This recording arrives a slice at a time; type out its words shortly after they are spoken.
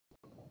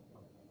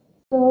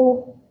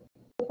So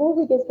before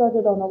we get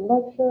started on the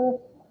lecture,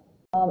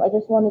 I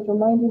just wanted to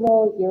remind you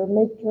all your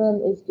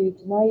midterm is due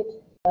tonight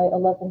by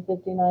 11:59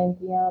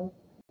 p.m.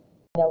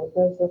 I know it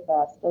goes so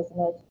fast, doesn't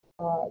it?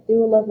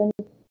 Due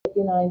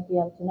 11:59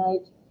 p.m.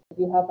 tonight if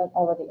you haven't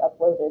already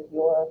uploaded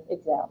your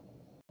exam.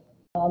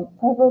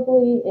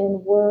 Preferably in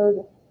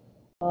Word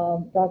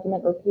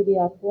document or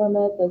PDF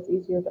format that's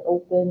easier to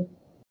open.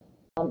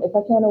 If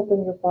I can't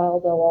open your file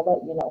though, I'll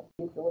let you know.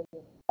 Usually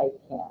I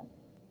can.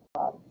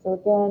 So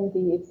again,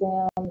 the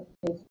exam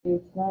is due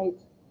tonight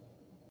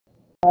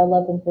at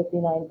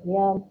 11:59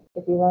 p.m.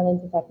 If you run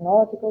into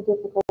technological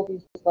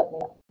difficulties, just let me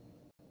know.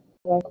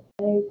 Okay.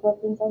 Any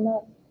questions on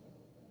that?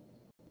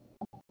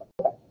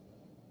 Okay.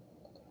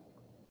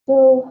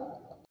 So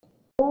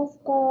last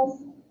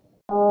class,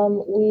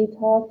 we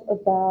talked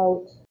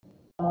about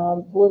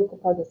political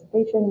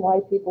participation, why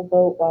people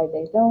vote, why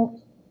they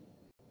don't.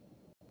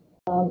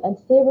 And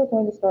today we're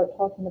going to start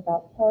talking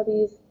about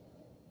parties.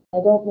 I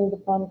don't mean the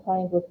fun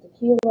kind with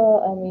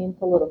tequila, I mean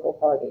political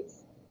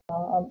parties.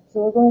 So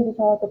we're going to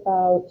talk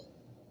about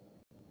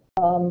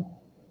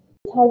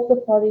the types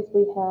of parties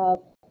we have,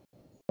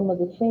 some of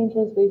the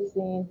changes we've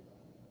seen,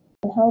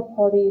 and how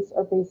parties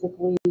are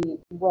basically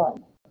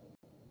run,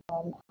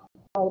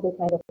 how they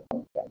kind of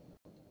function.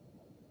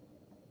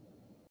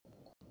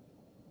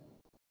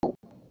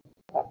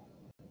 Okay.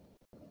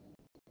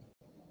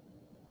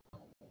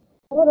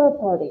 What are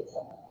parties?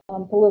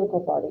 Political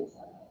parties.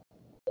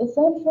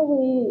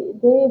 Essentially,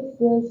 they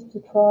exist to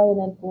try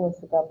and influence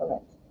the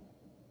government.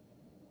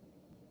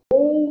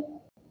 They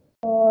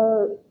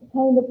are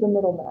kind of the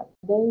middleman.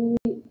 They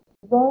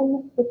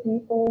run the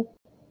people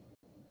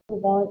who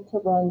want to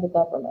run the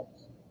government.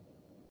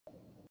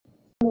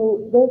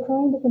 So they're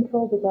trying to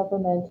control the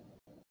government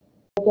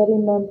by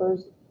getting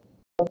members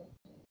of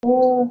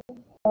their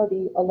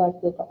party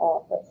elected to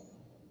office.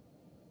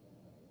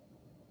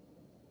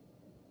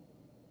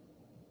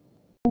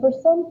 And for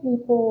some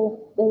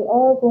people, they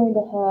are going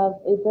to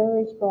have a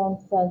very strong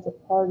sense of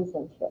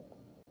partisanship.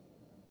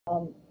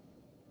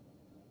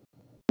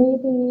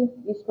 Maybe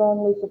you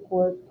strongly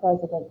support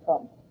President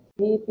Trump.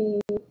 Maybe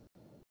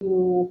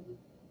you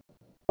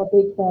are a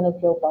big fan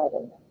of Joe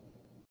Biden.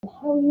 And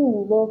how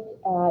you look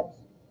at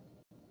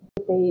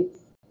debates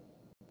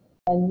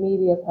and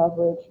media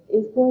coverage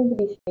is going to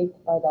be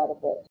shaped by that a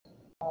bit.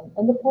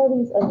 And the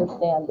parties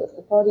understand this.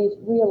 The parties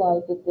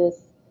realize that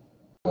this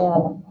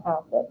can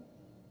happen.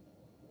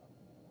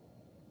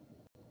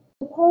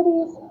 The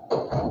parties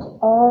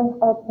are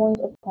our point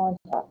of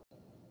contact.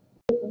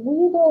 If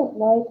we don't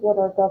like what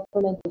our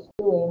government is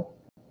doing,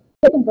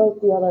 we can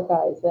vote the other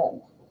guys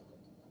in.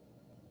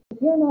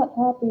 If you're not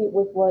happy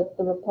with what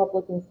the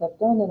Republicans have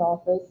done in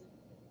office,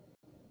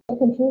 you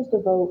can choose to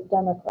vote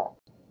Democrat.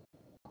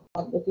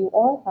 If you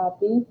are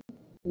happy,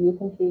 you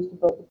can choose to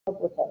vote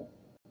Republican.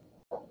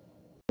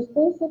 It's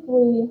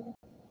basically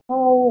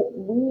how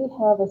we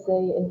have a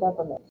say in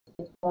government,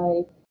 is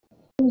by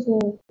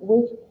choosing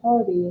which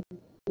party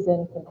is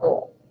in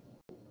control.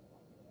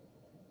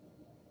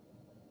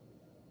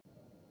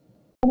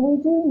 And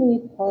we do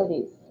need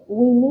parties.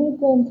 We need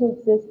them to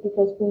exist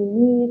because we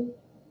need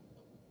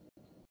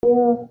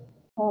fair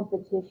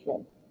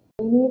competition.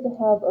 We need to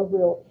have a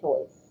real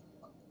choice.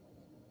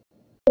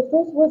 If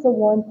this was a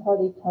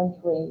one-party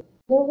country,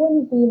 there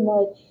wouldn't be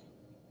much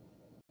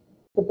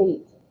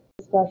debate,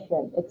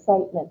 discussion,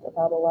 excitement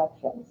about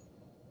elections.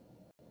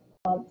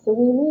 So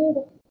we need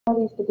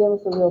parties to give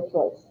us a real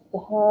choice, to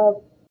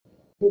have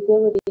the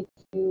ability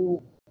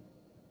to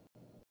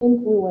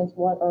influence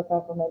what our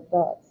government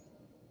does.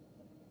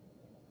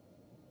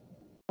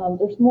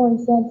 There's more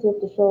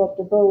incentive to show up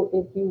to vote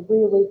if you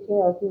really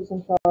care who's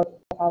in charge of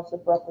the House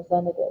of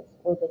Representatives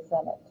or the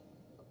Senate.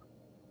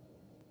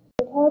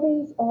 The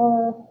parties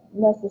are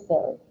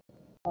necessary.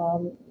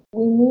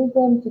 We need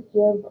them to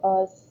give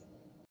us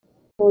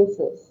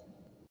choices,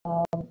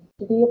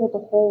 to be able to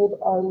hold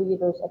our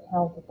leaders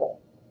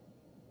accountable.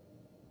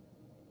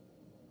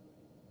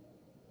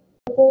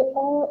 But they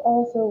are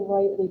also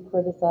rightly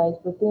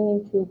criticized for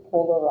being too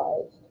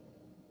polarized.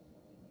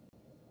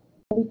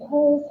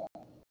 Because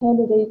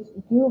candidates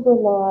do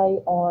rely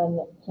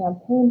on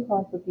campaign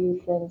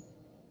contributions,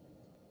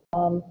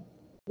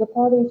 the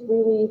parties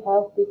really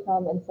have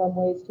become in some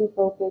ways too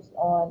focused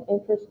on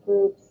interest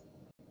groups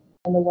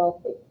and the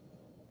wealthy.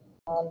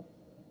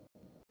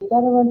 You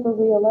gotta run for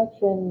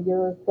re-election,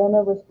 you're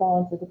gonna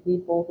respond to the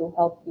people who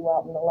helped you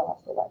out in the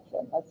last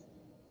election. That's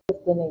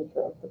just the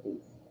nature of the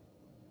beast.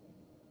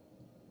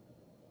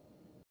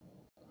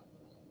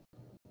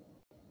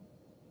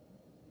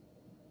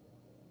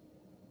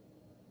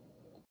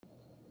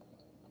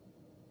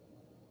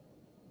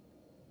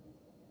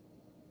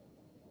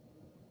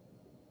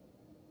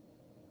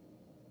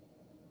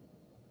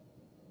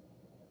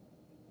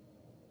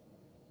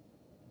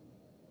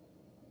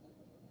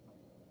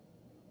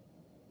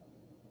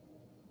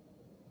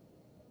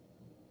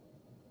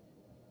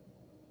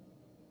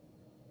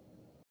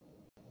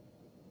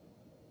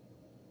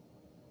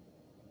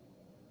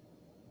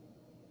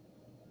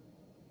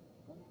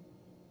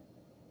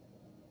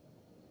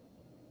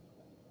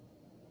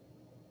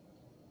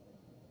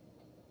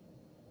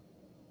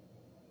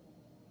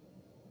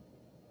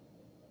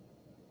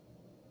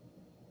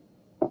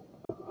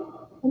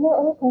 And there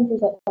are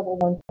countries that have a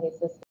one-party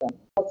system.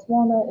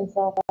 Botswana in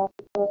South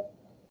Africa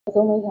has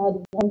only had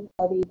one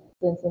party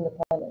since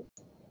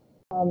independence.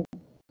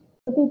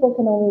 So people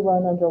can only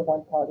run under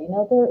one party.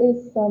 Now there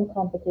is some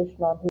competition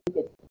on who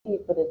gets to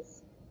seat, but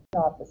it's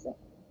not the same.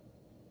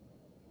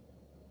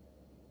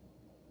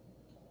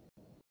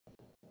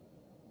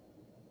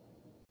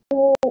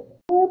 So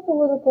where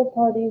political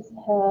parties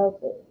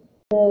have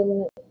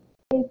been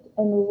shaped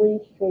and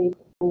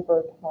reshaped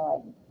over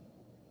time.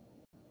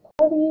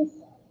 Parties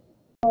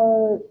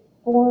are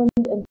formed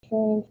and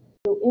changed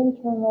through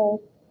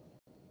internal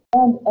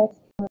and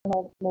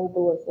external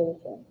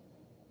mobilization.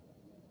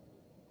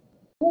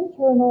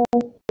 Internal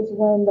is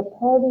when the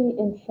party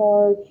in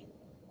charge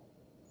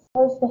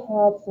starts to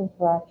have some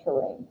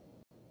fracturing,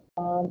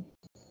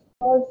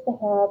 starts to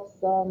have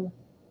some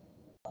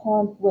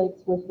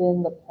conflicts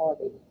within the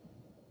party.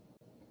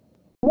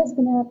 This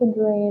can happen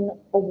during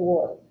a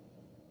war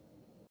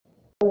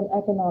or an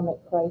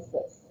economic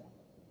crisis.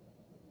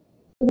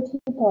 The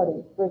Tea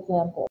Party, for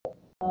example,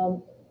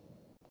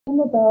 came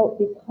about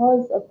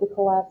because of the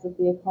collapse of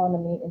the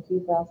economy in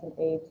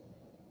 2008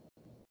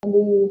 and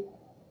the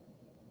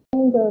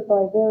anger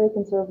by very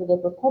conservative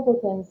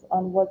Republicans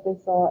on what they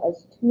saw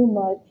as too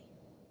much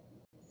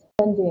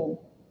spending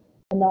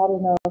and not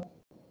enough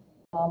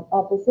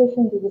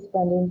opposition to the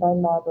spending by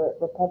moderate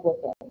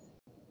Republicans.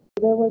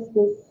 There was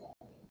this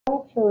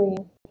fracturing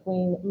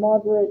between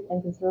moderate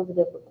and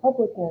conservative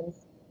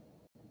Republicans,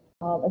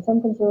 and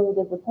some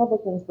conservative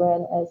Republicans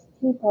ran as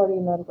Tea Party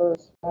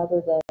members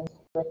rather than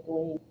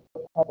strictly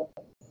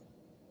Republicans.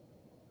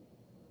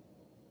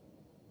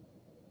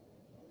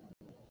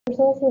 There's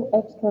also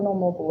external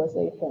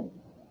mobilization.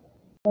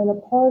 When a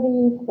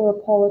party or a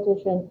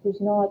politician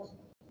who's not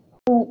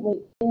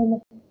currently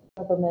in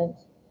government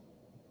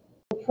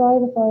will try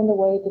to find a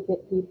way to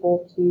get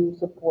people to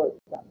support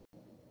them.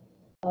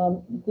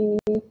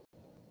 The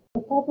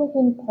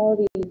Republican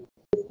Party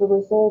is the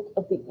result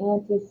of the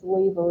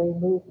anti-slavery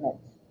movement.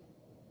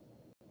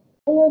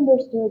 They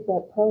understood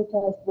that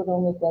protest would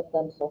only get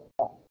them so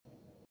far.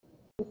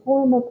 To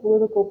form a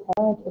political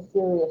party, a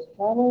serious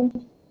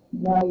challenge,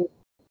 now you're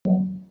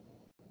in.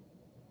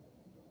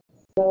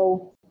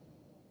 So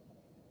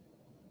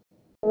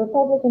the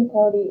Republican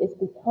Party is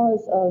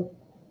because of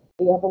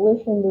the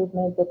abolition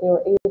movement that they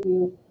were able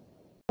to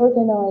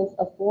organize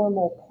a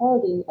formal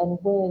party and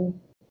win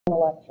an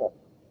election.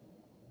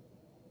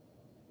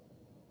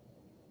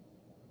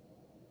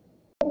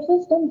 Our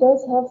system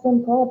does have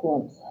some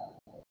problems.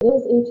 It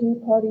is a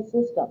two-party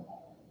system.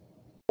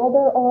 While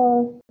there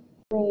are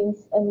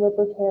Greens and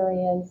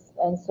Libertarians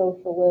and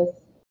Socialists,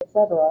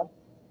 etc.,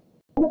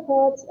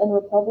 Democrats and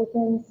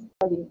Republicans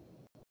are the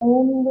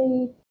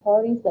only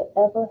parties that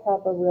ever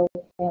have a real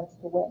chance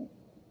to win.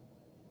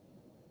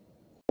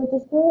 It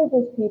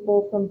discourages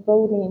people from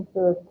voting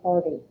third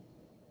party.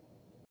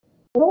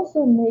 It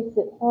also makes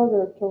it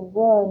harder to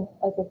run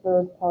as a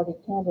third party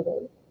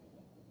candidate.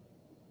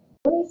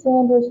 Bernie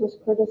Sanders was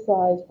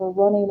criticized for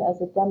running as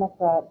a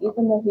Democrat,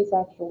 even though he's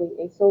actually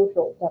a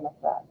social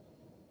Democrat.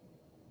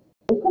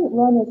 He couldn't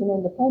run as an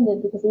independent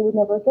because he would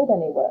never get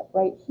anywhere,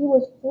 right? He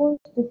was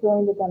forced to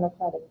join the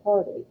Democratic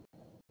Party.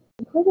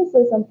 The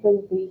criticism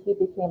should be he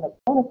became a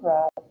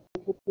Democrat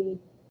because he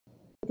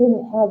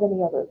didn't have any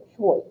other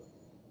choice,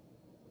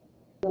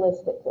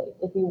 realistically,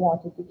 if he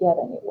wanted to get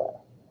anywhere.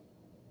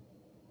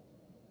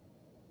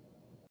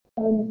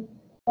 And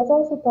that's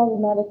also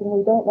problematic when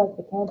we don't like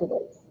the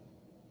candidates.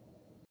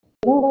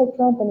 If you don't like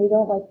Trump and you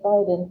don't like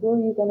Biden, who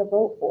are you going to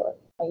vote for?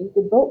 You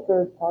could vote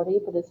third party,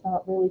 but it's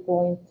not really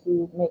going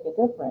to make a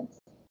difference,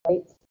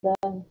 right?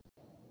 Then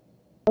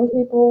most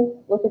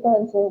people look at that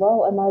and say,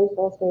 well, I might as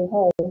well stay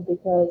home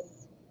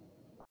because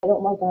I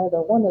don't like either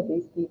one of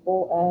these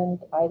people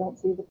and I don't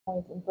see the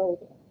point in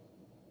voting.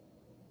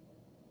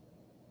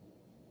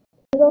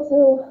 It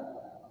also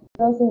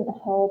doesn't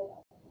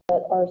help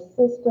that our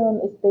system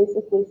is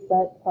basically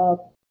set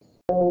up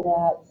so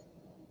that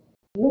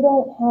you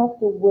don't have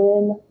to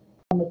win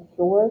a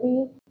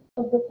majority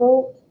of the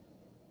vote.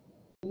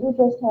 You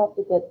just have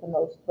to get the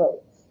most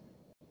votes.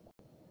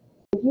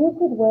 If you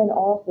could win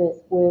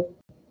office with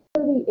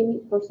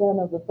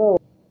 38% of the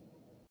vote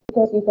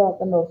because you got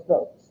the most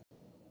votes.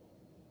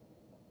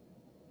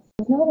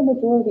 It's not a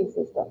majority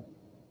system.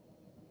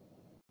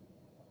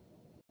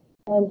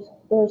 And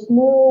there's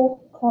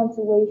no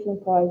consolation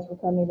prize for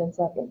coming in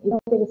second. You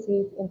don't get a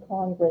seat in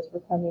Congress for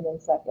coming in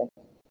second,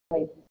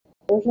 right?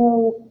 There's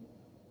no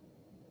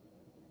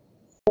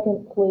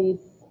second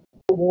place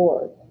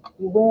award.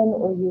 You win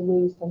or you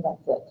lose, and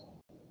that's it.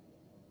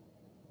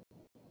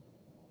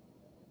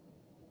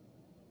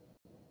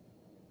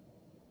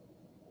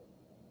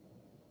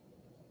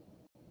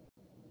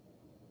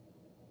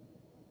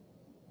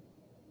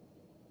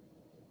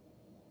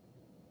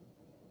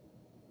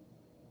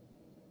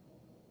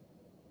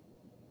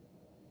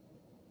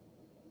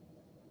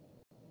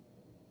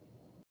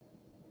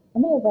 I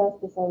may have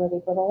asked this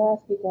already, but I'll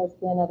ask you guys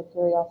again out of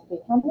curiosity.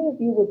 How many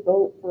of you would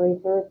vote for a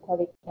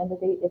third-party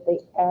candidate if they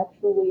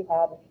actually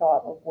had a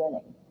shot of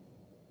winning?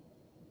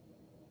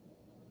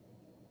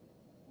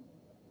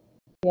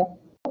 Yeah,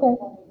 okay,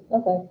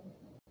 okay,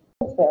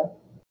 that's fair,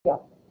 yeah.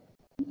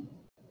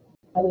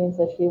 Eileen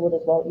says she would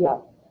as well, yeah.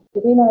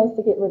 It'd be nice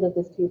to get rid of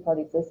this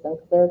two-party system,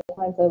 because there are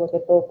times I look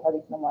at both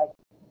parties and I'm like,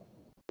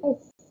 I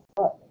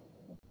suck.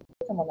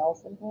 Is someone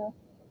else in here?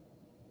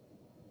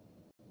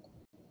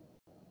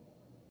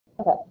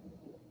 Okay.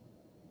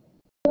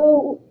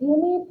 So you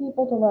need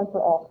people to run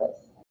for office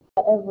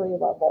at every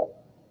level.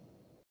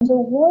 So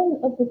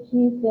one of the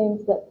key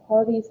things that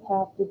parties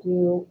have to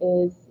do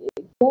is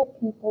get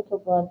people to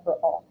run for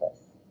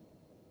office.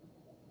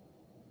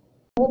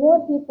 They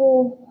want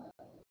people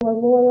who are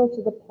loyal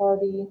to the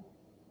party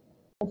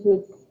and to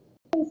its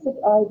basic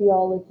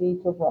ideology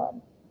to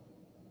run.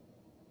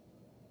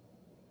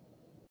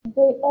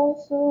 They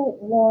also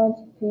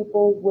want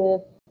people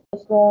with a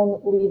strong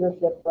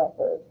leadership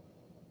record,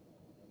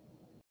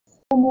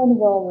 someone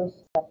well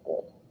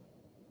respected.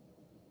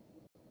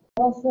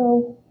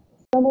 Also,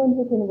 someone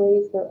who can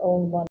raise their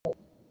own money.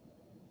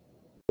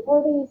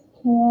 Parties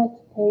can't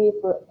pay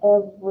for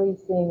every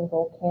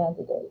single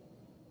candidate.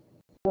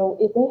 So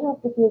if they have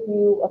to give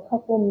you a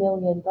couple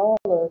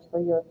 $1,000,000 for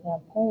your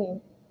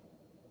campaign,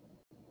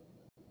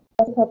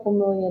 that's a couple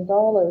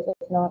 $1,000,000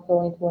 that's not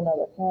going to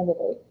another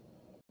candidate.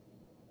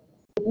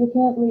 If you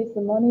can't raise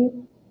the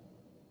money,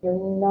 you're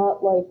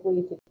not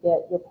likely to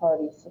get your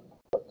party's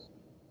support.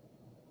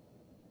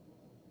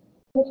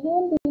 It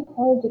can be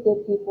hard to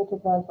get people to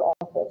run for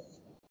office.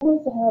 Who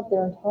wants to have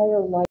their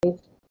entire life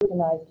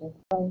scrutinized and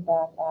thrown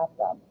back at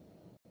them?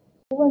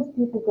 Who wants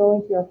people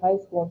going to your high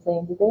school and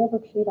saying, did they ever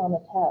cheat on the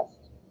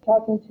test?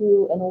 Talking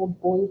to an old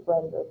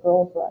boyfriend or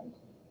girlfriend.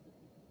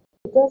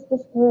 It does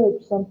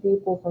discourage some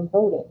people from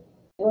voting.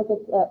 They look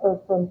at that, or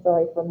from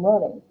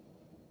running.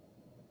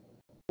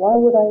 Why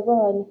would I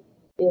run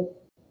if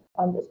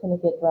I'm just going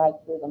to get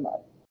dragged through the mud?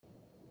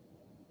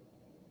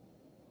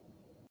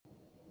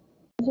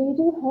 So you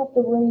do have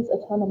to raise a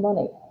ton of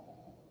money.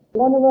 If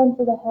you want to run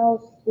for the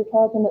House, you're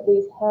talking at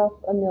least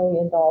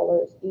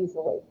 $500,000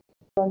 easily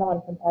for a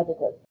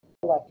non-competitive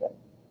election.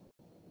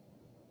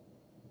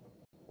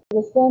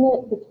 The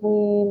Senate,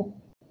 between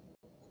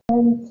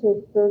 $10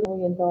 to $30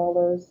 million,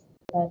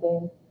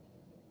 depending.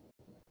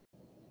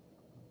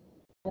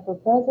 And for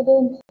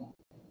president,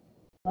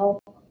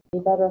 well,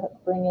 you better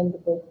bring in the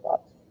big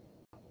bucks.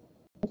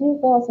 In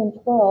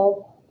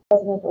 2012,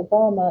 President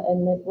Obama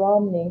and Mitt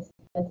Romney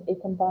spent a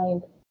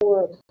combined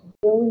 $4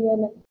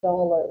 billion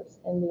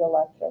in the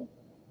election.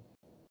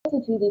 That's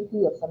the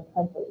GDP of some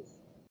countries.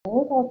 And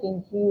we're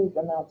talking huge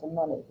amounts of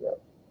money here.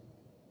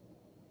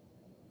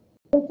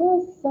 It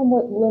does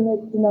somewhat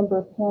limit the number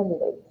of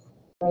candidates,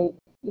 right?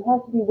 You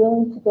have to be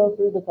willing to go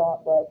through the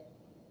gauntlet.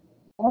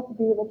 You have to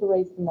be able to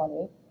raise the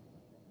money.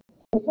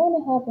 You kind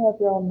of have to have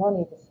your own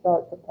money to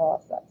start the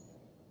process.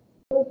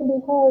 So it can be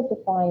hard to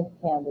find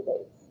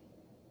candidates.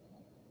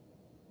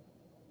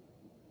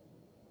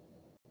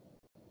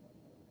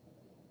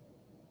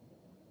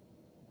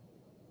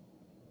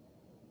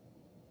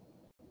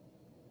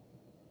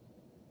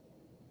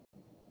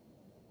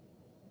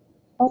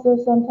 Also,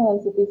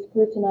 sometimes if you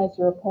scrutinize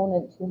your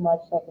opponent too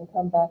much, that can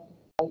come back to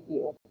bite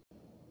you.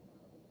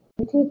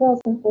 In the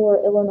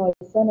 2004 Illinois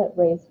Senate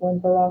race,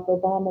 when Barack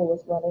Obama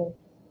was running,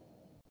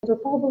 his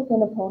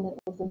Republican opponent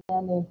was a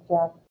man named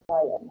Jack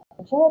Ryan.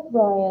 Jack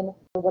Ryan,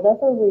 for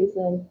whatever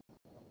reason,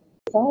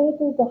 decided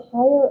to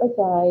hire a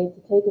guy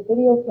to take a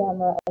video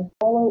camera and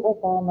follow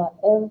Obama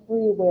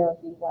everywhere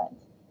he went.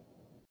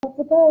 If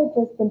the guy had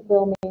just been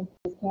filming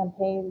his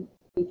campaign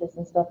speeches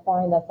and stuff,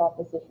 fine, that's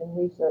opposition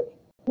research.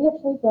 He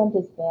actually filmed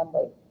his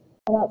family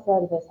and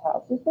outside of his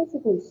house. He was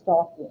basically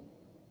stalking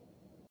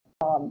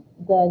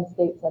then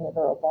State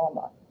Senator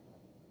Obama.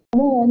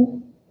 And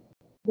then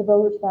the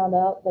voters found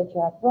out that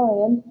Jack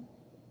Ryan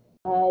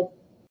had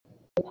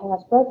a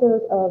past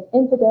record of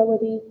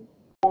infidelity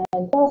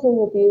and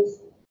sexual abuse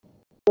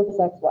with his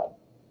ex-wife.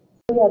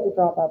 So he had to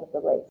drop out of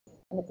the race.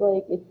 And it's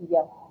like, if you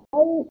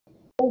hadn't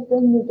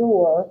opened the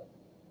door,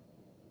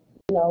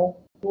 you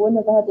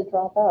wouldn't have had to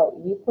drop out.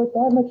 You put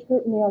that much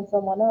scrutiny on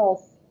someone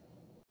else,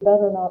 you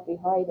better not be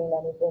hiding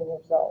anything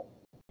yourself.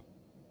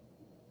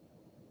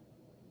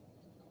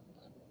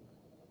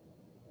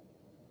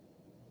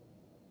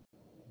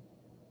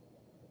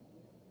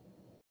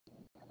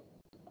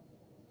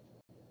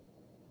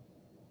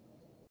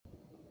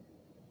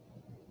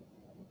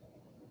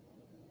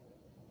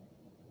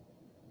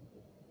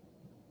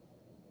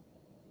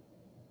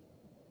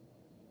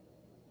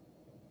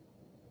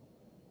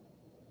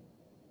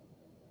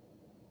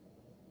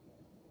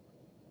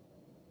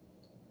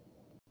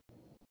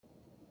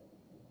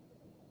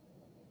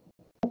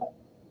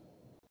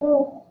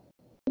 So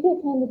you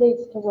get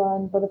candidates to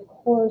run, but of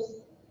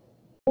course,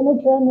 in a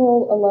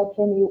general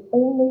election, you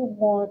only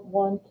want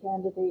one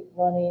candidate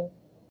running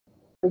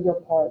for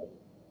your party.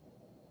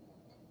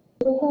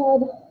 We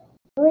had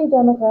 3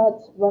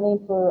 Democrats running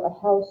for a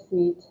House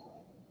seat.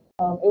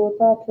 It would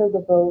fracture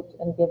the vote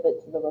and give it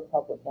to the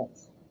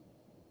Republicans.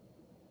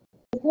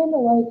 It's kind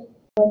of like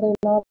when they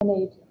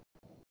nominate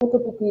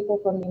multiple people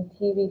from a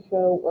TV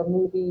show or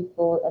movie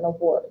for an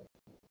award,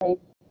 right?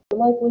 The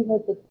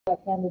likelihood that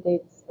that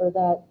candidates or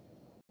that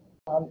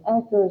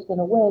actor is going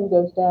to win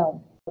goes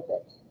down a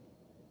bit.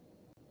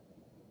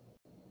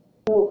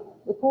 So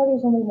the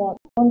parties only want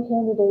one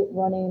candidate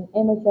running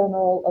in a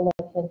general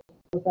election to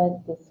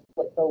prevent this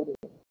split voting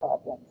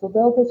problem. So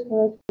they'll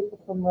discourage people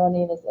from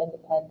running as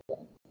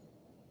independents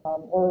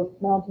or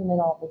mounting an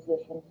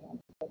opposition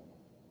campaign.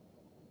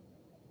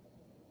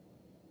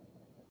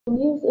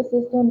 We use a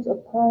system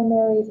of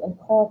primaries and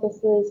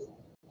caucuses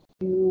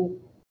to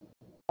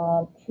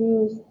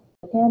choose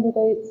the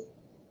candidates.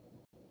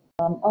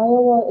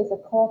 Iowa is a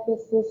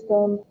caucus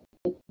system.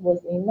 It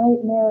was a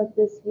nightmare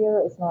this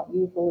year. It's not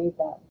usually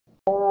that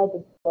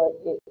bad, but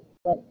it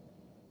went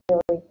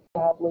very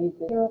badly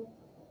this year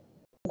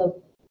because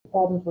of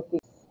problems with these.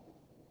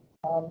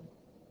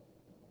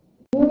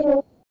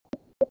 Usually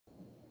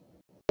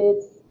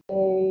it's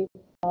a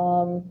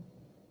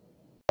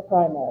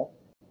primary.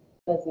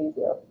 That's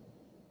easier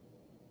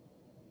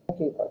and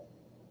cheaper.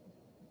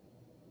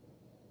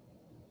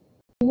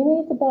 You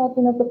need the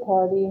backing of the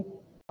party.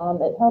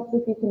 It helps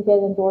if you can get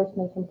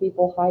endorsements from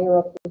people higher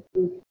up the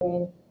food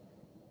chain.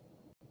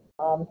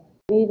 You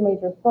need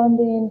major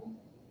funding.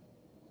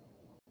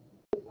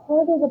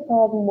 Part of the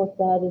problem with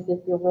that is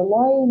if you're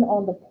relying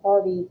on the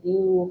party,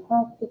 you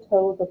have to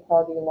toe the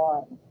party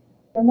line.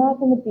 You're not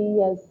going to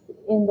be as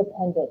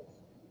independent.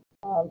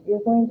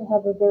 You're going to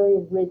have a very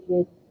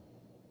rigid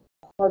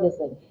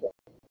partisanship.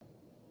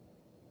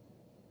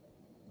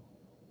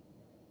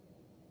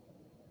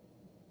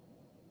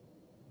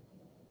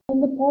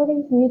 And the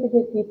parties need to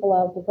get people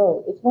out to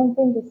vote. It's one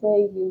thing to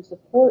say you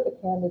support a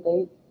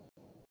candidate.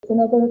 It's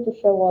another to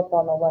show up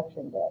on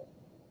election day.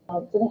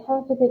 So they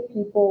have to get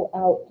people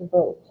out to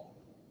vote.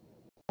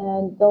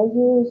 And they'll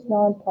use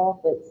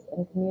nonprofits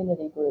and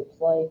community groups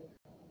like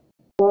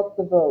Rock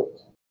the Vote,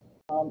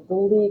 the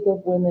League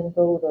of Women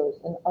Voters,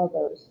 and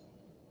others.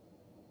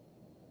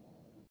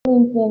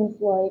 Doing things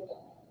like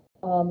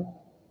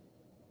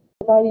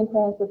providing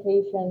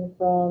transportation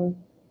from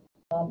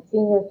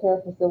senior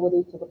care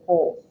facility to the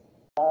polls,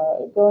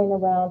 going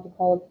around to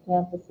college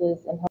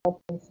campuses and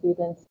helping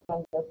students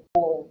find their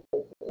polling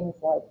places, things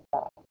like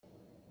that.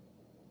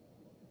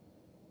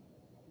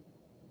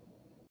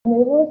 When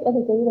they look at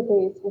a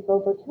database with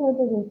over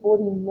 240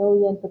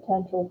 million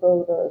potential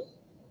voters,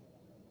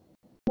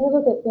 they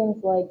look at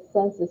things like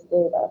census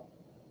data,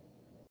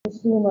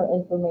 consumer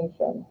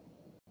information,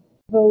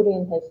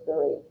 voting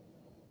history,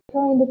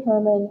 try and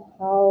determine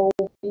how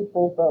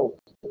people vote.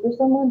 If you're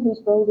someone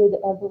who's voted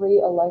every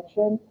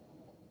election,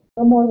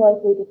 you're more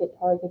likely to get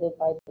targeted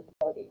by the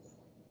parties.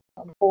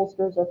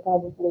 Pollsters are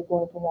probably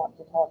going to want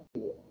to talk to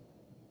you.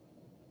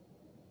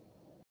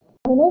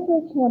 In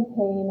every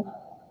campaign,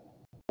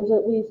 there's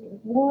at least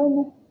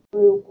one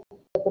group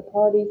that the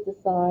parties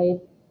decide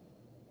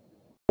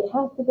they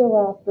have to go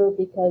after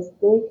because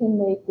they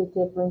can make the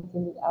difference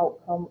in the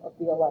outcome of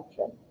the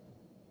election.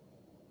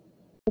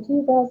 In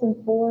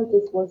 2004,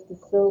 this was the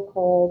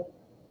so-called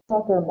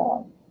soccer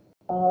mom,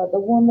 the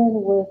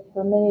woman with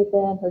her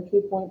minivan, her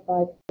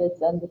 2.5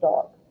 kids, and the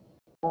dog.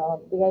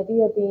 The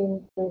idea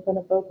being they're going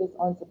to focus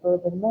on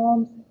suburban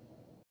moms.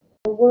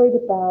 They're worried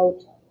about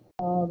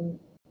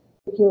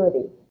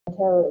security and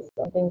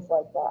terrorism, things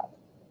like that.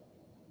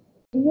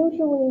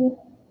 Usually,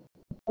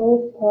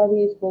 both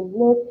parties will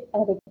look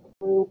at a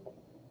group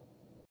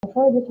and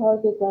try to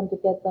target them to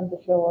get them to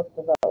show up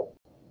to vote.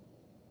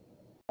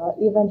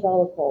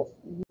 Evangelicals,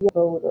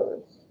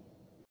 voters,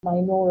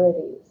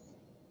 minorities.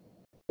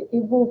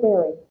 It will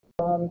vary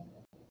from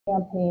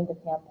campaign to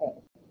campaign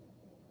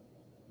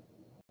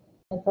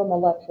and from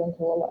election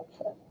to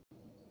election.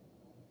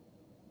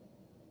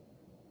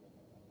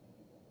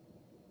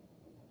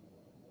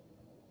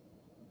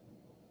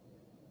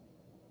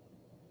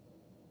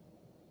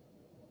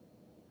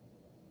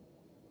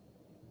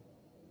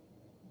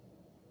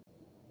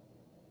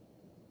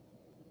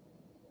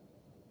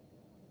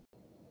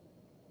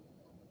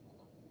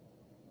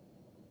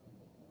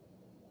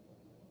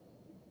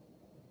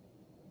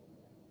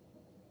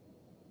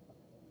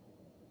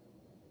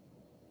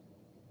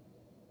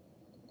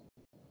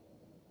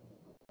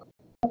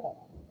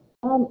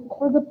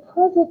 For the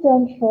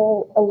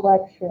presidential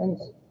elections,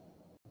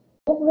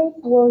 every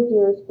 4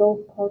 years,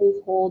 both parties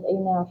hold a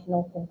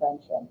national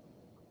convention.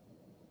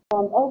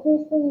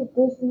 Obviously,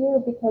 this year,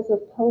 because of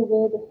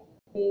COVID,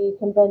 the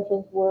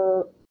conventions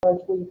were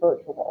largely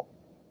virtual.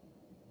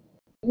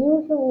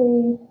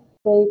 Usually,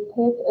 they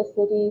pick a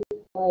city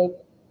like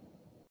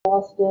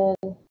Boston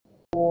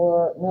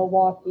or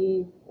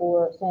Milwaukee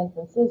or San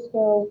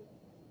Francisco,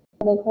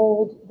 and they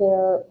hold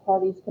their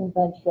party's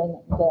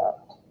convention there.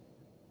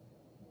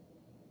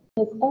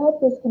 It's at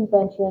this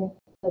convention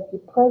that the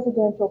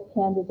presidential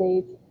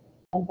candidates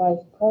and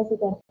vice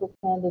presidential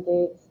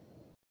candidates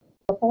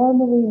are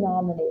formally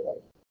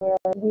nominated, where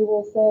we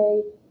will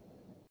say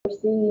or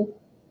see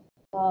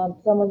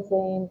someone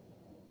saying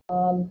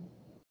the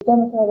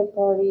Democratic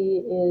Party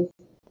is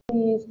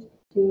pleased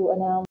to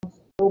announce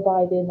Joe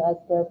Biden as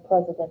their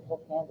presidential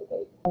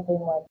candidate,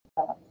 something like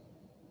that.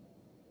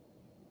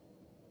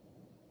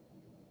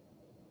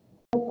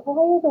 But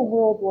prior to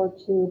World War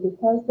II,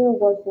 because there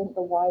wasn't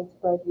the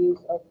widespread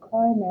use of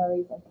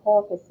primaries and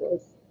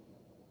caucuses,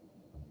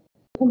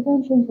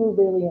 conventions were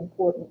really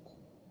important.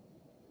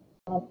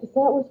 Because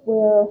that was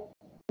where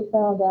we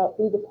found out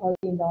who the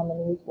party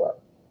nominees were.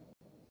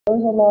 There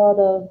was a lot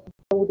of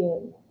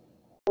voting,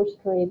 horse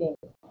trading,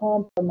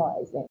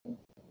 compromising.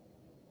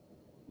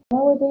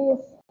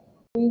 Nowadays,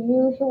 we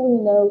usually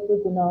know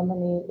who the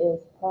nominee is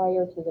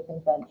prior to the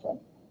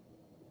convention.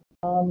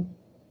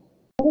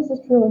 This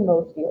is true in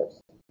most years.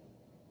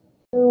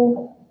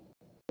 So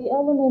the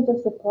element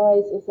of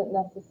surprise isn't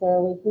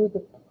necessarily who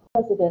the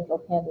presidential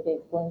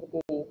candidate is going to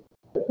be,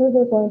 but who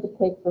they're going to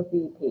pick for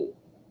VP.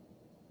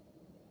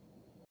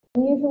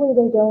 And usually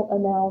they don't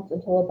announce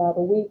until about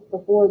a week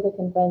before the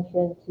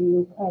convention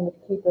to kind of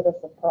keep it a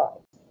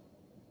surprise.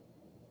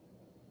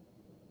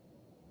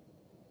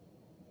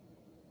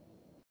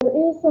 There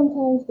is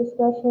sometimes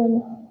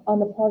discussion on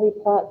the party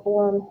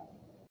platform.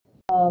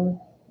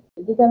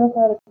 The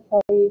Democratic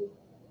Party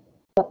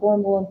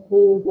platform will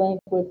include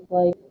language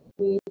like,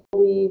 we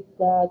believe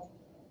that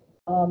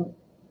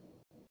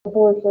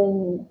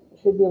abortion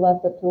should be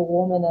left up to a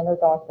woman and her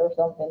doctor,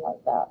 something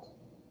like that.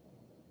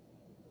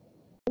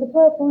 The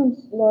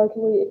platform's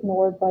largely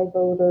ignored by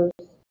voters,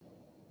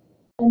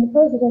 and the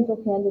presidential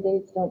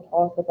candidates don't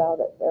talk about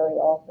it very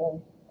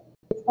often.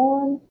 It's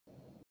on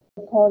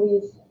the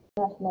party's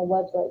national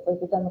websites, like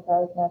the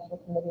Democratic National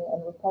Committee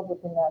and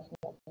Republican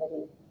National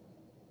Committee.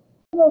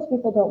 Most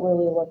people don't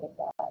really look at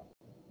that.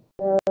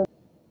 They're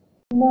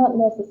not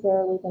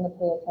necessarily going to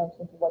pay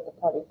attention to what the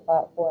party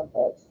platform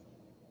is.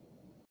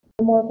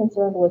 They're more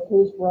concerned with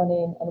who's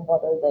running and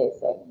what are they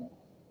saying.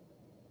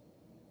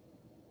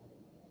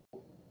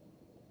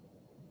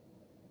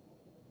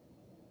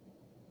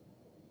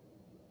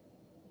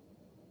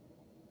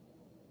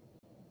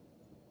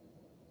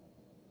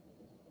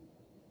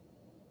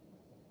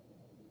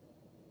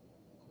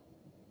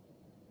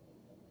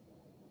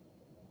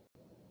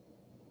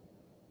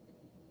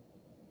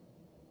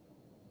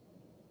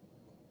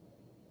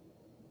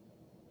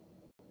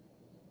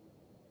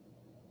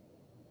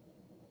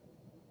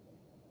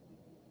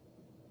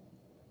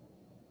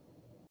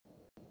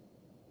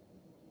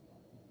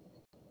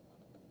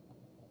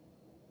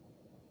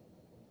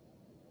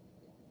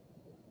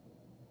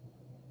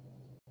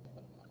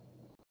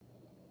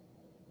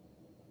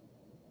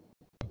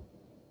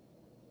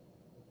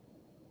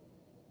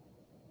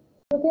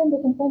 So again,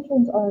 the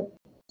conventions aren't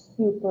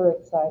super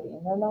exciting.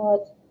 They're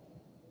not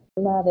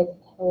dramatic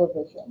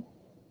television.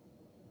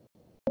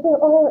 But there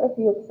are a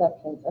few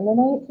exceptions, and the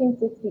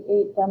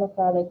 1968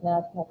 Democratic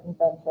National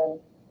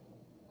Convention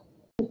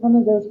is one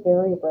of those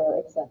very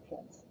rare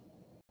exceptions.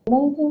 In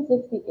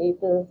 1968,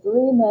 there are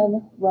 3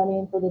 men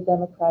running for the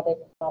Democratic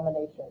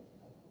nomination.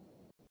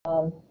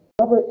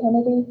 Robert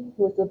Kennedy,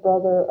 who was the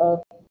brother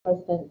of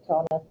President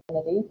John F.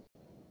 Kennedy,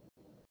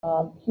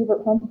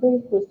 Hubert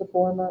Humphrey, who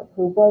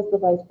was the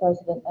vice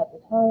president at the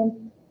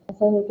time, and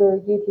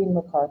Senator Eugene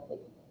McCarthy.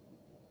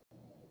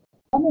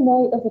 On the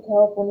night of the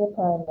California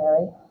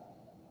primary,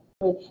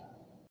 which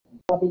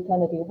Bobby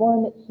Kennedy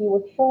won, he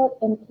was shot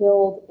and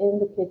killed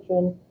in the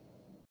kitchen,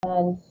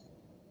 and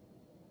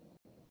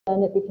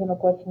then it became a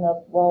question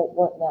of, well,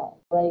 what now,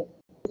 right?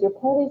 Because your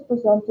party's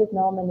presumptive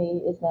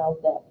nominee is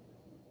now dead.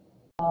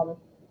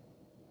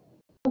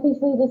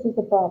 Obviously, this is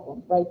a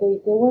problem, right? They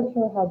weren't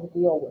sure how to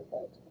deal with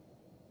it.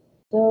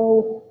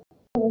 So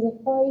there was a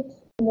fight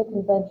in the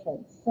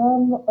convention.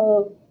 Some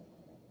of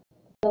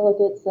the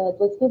delegates said,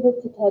 let's give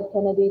it to Ted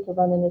Kennedy to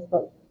run in his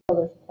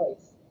brother's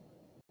place.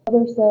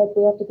 Others said,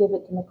 we have to give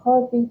it to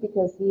McCarthy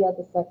because he had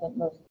the second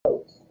most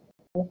votes.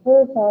 And the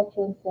third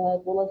faction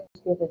said, well, let's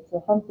just give it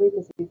to Humphrey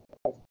because he's the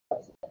vice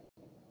president.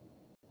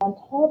 On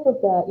top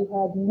of that, you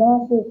had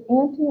massive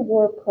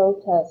anti-war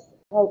protests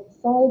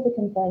outside the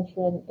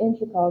convention in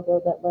Chicago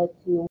that led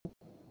to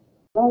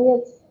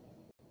riots,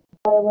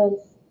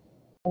 violence,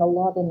 and a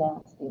lot of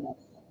nastiness.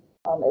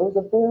 It was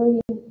a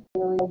very,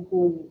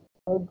 very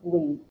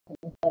ugly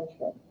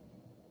convention.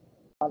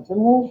 So I'm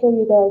going to show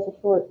you guys a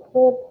short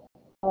clip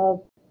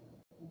of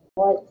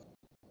what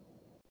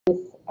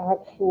this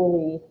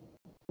actually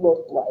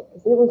looked like,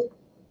 because it was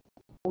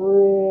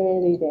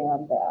pretty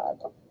damn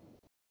bad.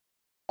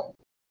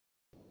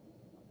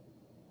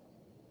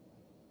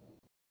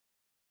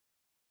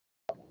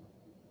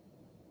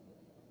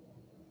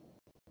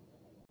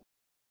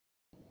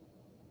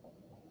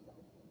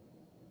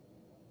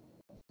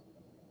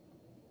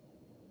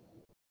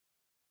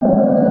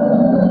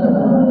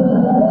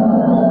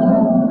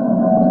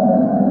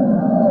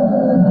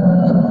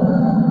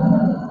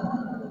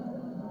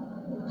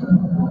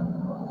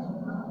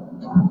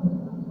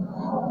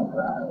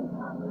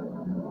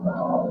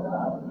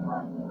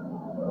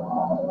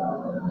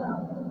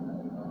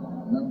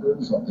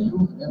 Members of the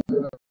Youth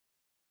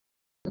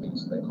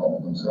Committees, they call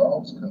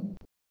themselves,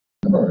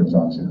 converged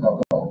on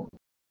Chicago.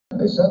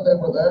 They said they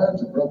were there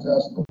to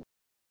protest the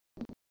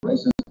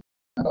racism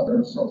and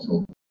other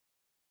social.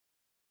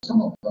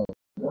 Some of them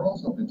were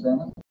also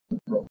determined to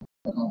provoke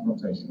a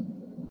confrontation,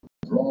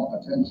 draw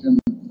attention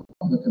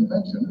from the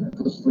convention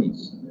to the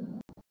streets.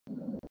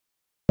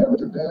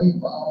 daily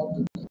vowed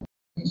to keep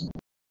peace,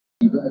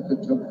 even if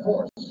it took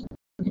force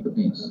to keep the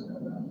peace.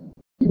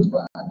 He was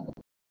backed by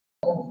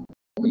 12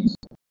 police,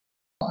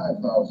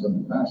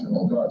 5,000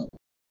 National Guardsmen,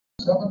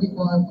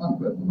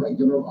 7,500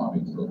 regular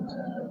Army troops.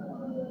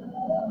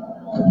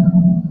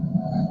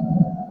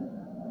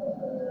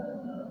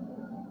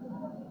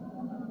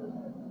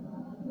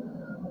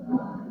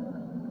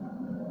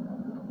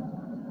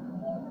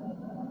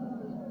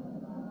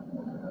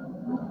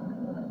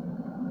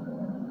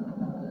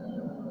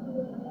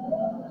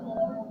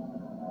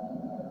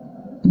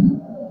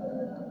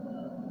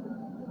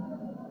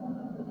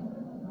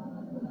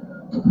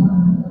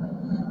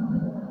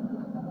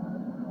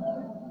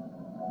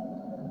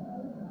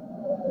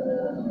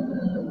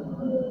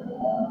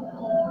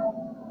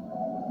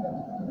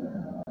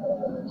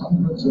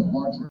 Hundreds of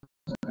marchers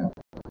and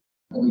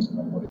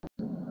policemen were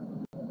injured.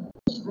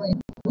 The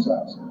strain was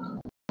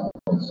absent on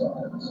both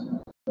sides.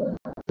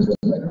 This was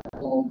later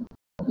called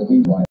a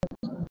police riot.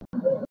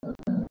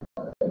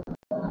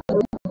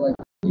 During the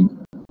week,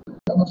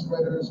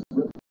 demonstrators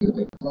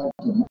repeatedly tried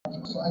to march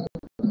inside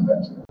the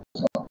convention.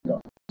 Stop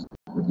guns.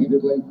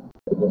 Repeatedly,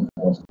 they were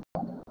forced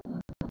back.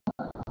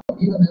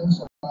 Even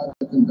inside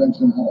the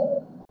convention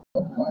hall,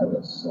 a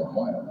virus of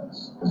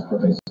violence is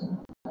pervasive.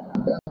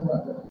 Dan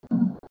Rather,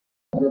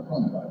 Walter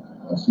Cronkite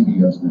of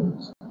CBS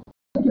News.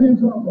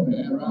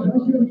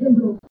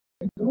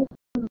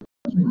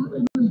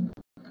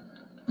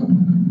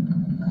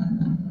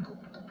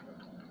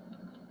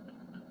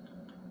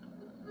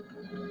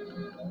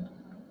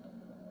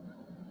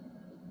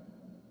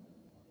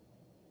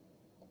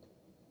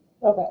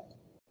 Okay.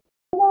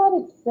 Not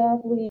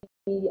exactly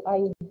the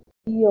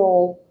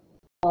ideal,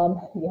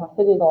 yeah,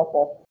 it is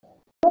awful.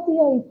 Not the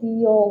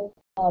ideal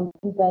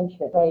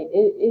convention, right?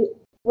 It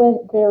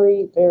went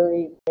very,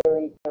 very,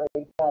 very,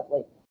 very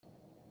badly.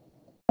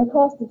 It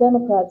cost the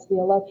Democrats the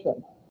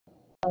election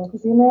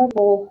because the American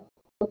people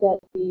looked at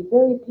the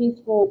very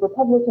peaceful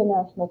Republican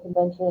National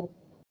Convention,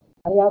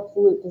 the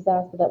absolute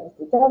disaster that was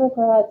the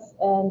Democrats,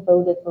 and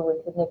voted for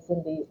Richard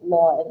Nixon, the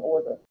law and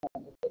order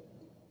candidate.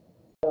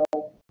 So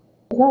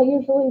it's not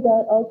usually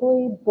that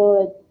ugly,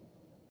 but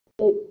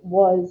it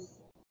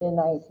was in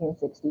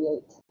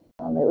 1968.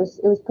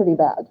 It was pretty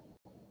bad.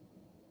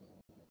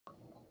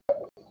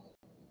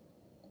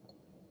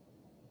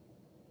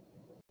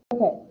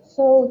 Okay,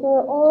 so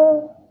there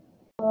are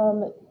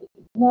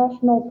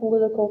national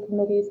political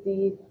committees,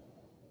 the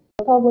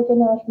Republican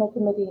National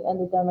Committee and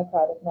the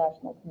Democratic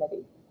National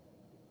Committee.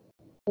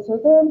 So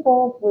they're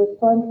involved with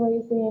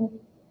fundraising,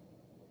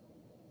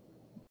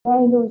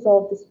 trying to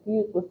resolve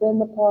disputes within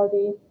the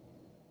party,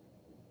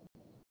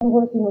 and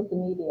working with the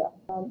media,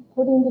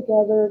 putting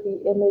together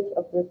the image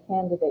of their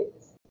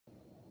candidates,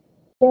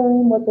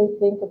 sharing what they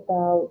think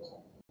about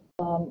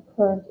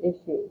current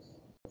issues,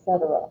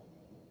 etc.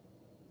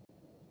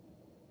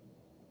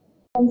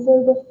 And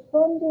so the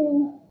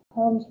funding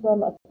comes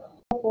from a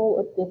couple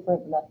of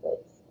different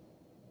methods.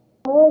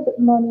 Hard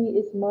money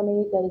is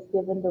money that is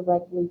given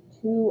directly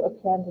to a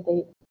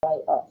candidate by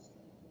us.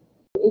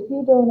 If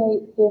you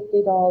donate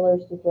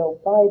 $50 to Joe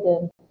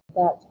Biden,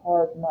 that's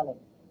hard money.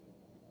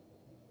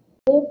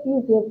 If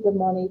you give the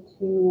money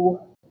to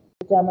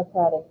the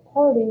Democratic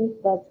Party,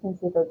 that's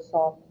considered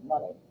soft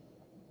money.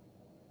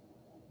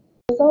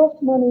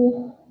 Soft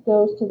money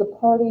goes to the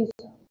parties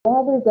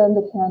rather than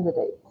the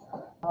candidates.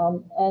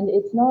 And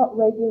it's not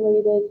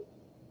regulated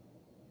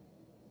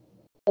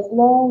as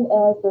long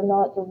as they're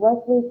not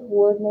directly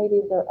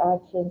coordinating their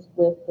actions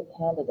with the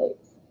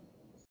candidates.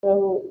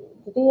 So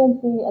the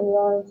DNC and the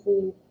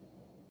RNC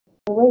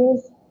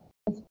raise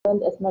and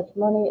spend as much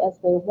money as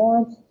they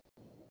want,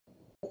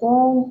 as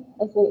long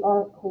as they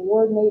aren't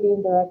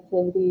coordinating their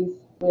activities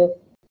with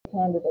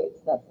candidates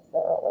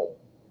necessarily.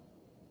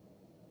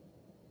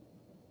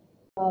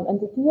 And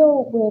to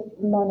deal with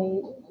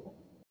money,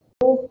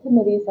 both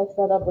committees have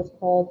set up what's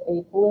called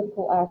a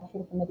political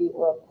action committee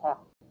or a PAC.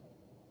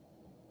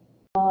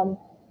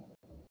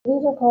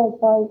 These are called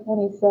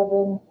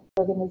 527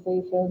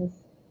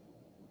 organizations,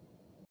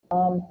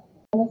 and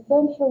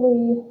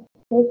essentially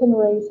they can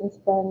raise and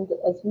spend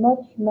as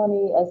much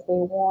money as they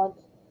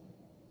want,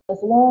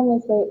 as long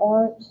as they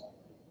aren't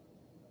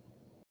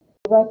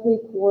directly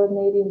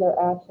coordinating their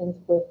actions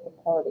with the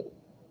party.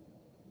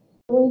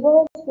 So we've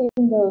all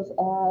seen those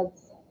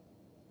ads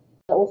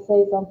that will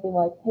say something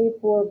like paid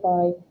for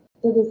by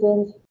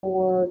Citizens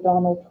for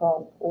Donald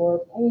Trump,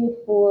 or paid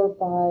for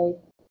by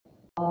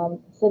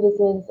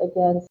Citizens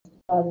Against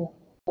Gun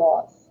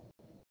Laws.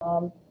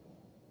 And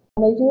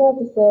they do have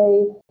to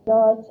say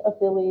not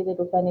affiliated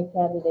with any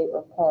candidate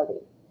or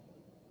party.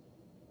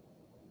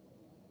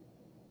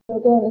 So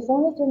again, as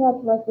long as they're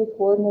not directly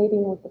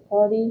coordinating with the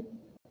party,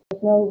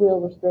 there's no real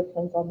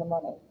restrictions on the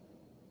money.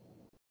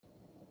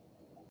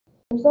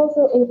 There's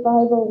also a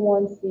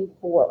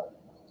 501c4.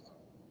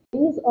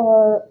 These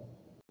are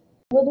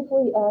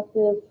politically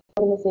active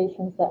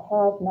organizations that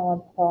have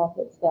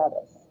nonprofit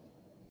status.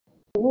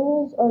 The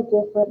rules are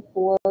different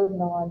for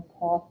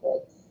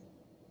nonprofits.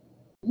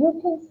 You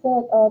can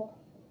set up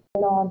a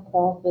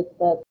nonprofit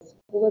that's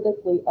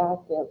politically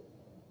active,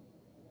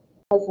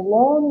 as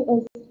long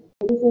as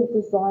it isn't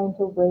designed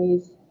to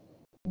raise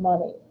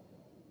money.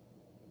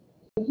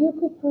 You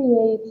could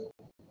create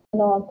a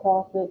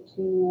nonprofit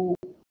to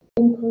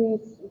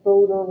increase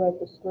voter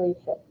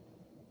registration,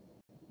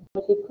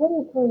 but you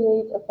couldn't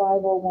create a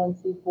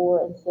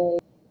 501c4 and say,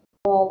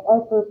 well,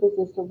 our purpose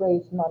is to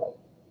raise money.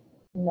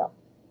 No.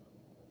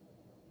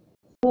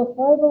 So a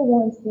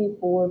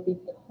 501c4,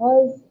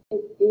 because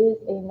it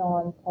is a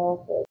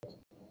nonprofit,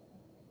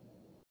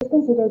 is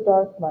considered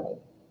dark money.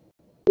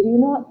 You do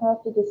not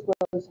have to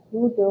disclose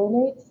who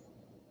donates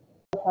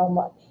or how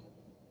much.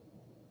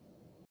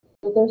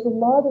 So there's a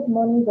lot of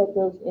money that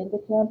goes into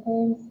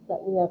campaigns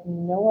that we have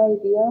no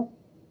idea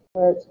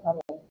where it's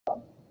coming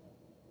from.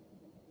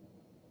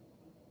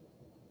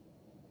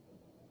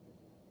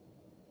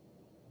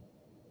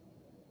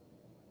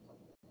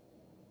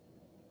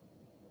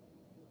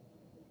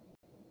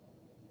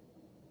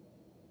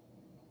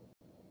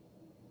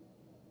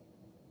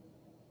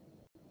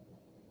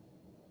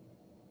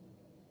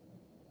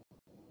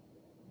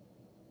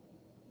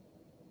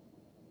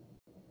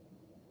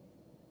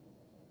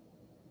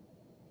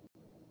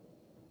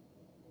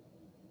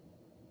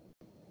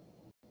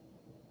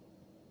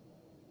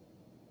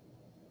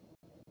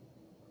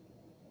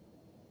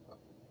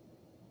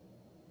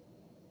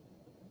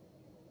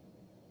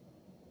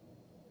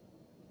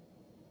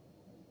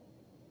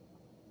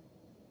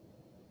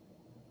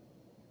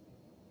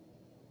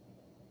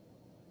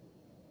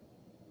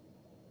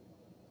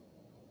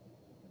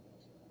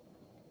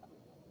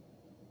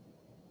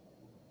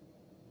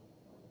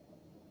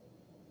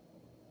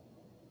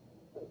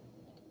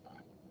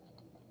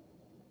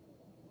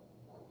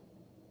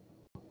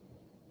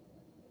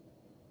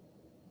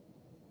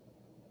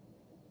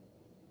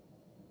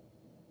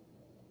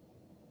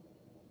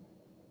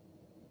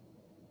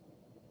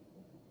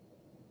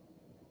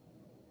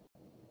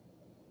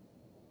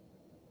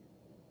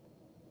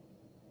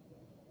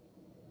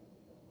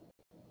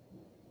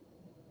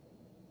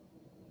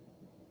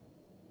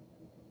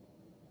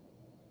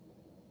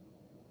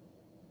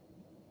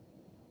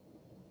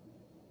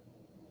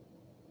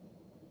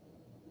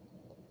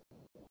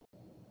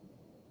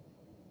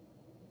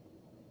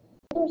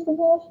 There's the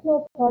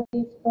national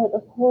parties, but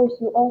of course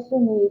you also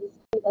need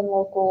state and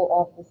local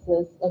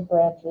offices and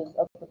branches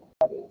of the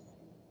parties.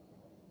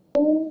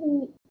 In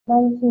the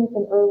 19th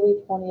and early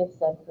 20th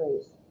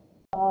centuries,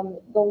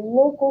 the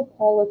local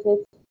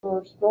politics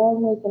were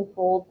strongly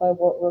controlled by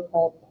what were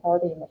called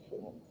party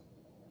machines.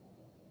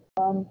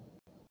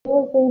 They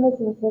were famous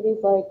in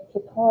cities like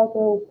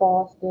Chicago,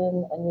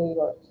 Boston, and New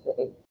York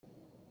City.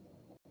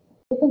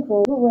 They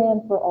controlled who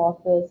ran for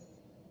office,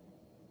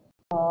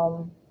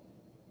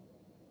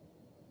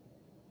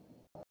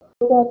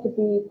 who got to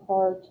be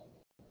part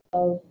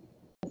of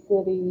the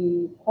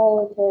city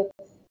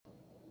politics.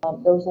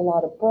 There was a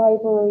lot of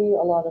bribery,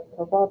 a lot of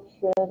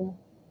corruption,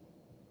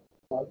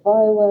 a lot of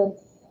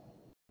violence,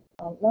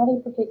 not a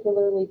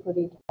particularly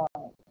pretty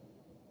time.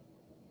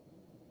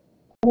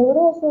 And they would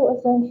also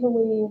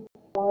essentially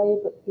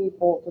bribe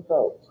people to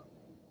vote.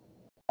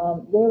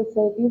 They would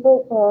say, if you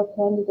vote for our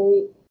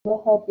candidate,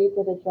 we'll help you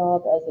get a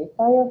job as a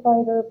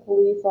firefighter,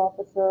 police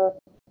officer,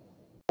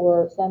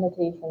 or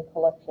sanitation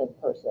collection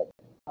person.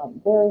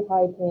 Very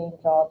high-paying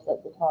jobs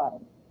at the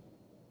time.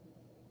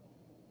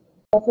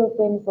 Also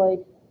things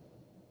like,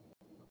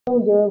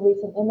 oh, you're a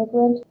recent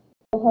immigrant,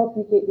 we'll help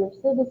you get your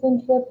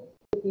citizenship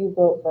if you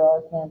vote for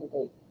our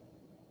candidate.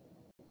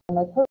 And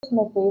my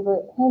personal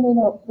favorite,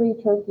 handing out free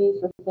turkeys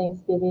for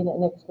Thanksgiving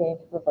in exchange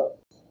for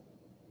votes.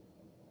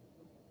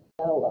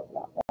 I love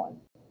that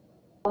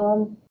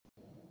one.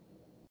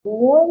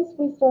 Once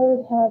we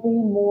started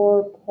having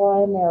more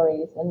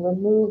primaries and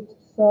removed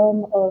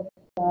some of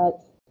that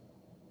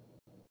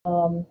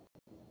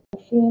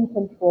machine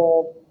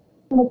control,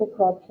 some of the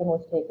corruption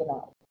was taken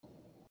out.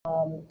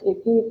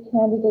 It gave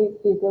candidates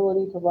the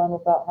ability to run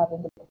without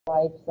having to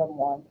bribe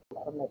someone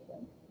for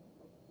permission.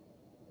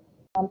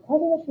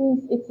 Party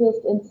machines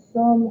exist in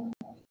some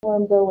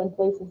form, though, in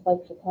places like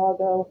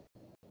Chicago.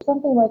 For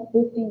something like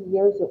 50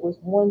 years, it was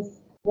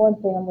one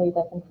family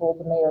that controlled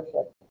the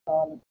mayorship.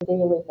 The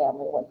Daley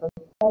family went from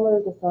father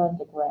to son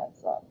to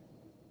grandson.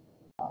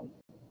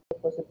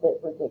 It was a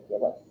bit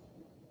ridiculous.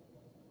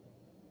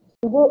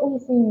 So what we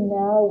see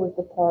now with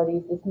the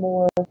parties is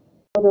more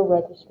voter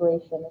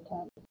registration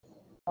attempts.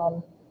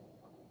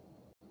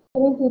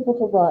 Getting people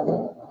to run.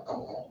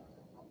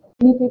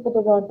 We need people to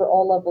run for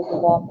all levels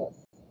of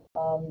office.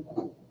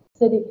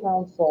 City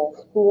council,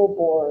 school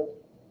board,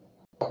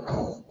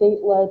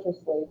 state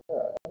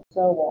legislature, and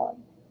so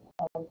on.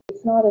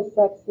 It's not as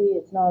sexy,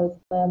 it's not as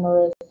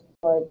glamorous,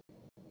 but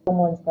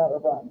someone's got to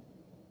run.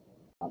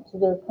 So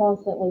they're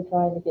constantly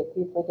trying to get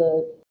people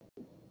to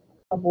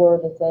come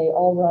aboard and say,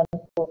 I'll run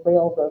for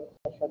railroad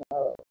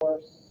commissioner or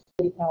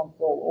city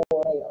council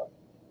or mayor.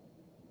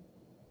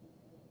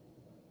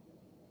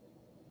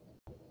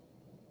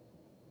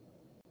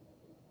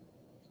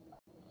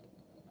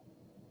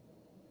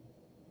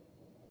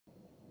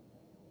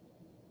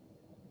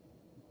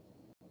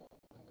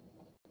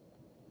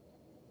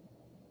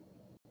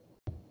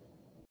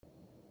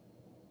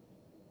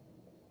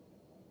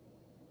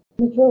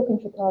 The joke in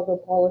Chicago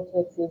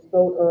politics is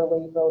vote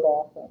early, vote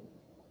often.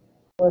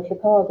 Or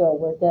Chicago,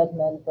 where dead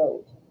men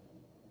vote.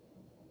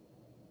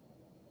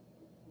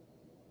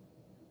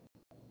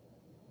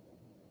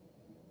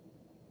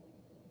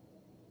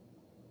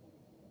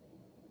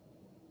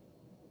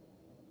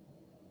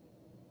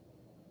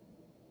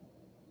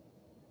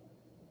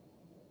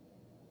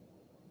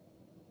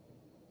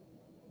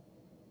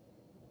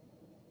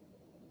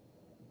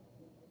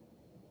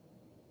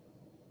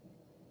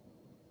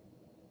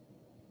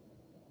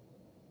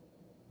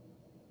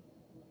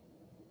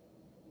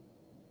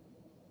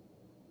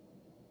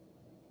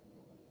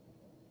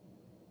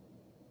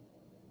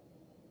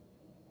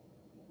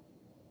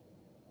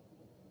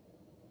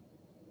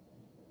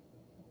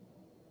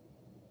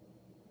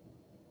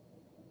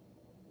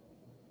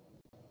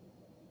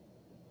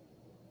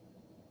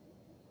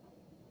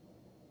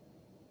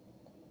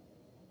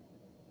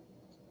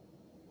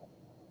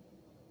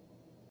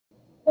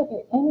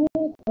 Okay, any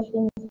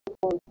questions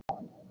before we go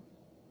on?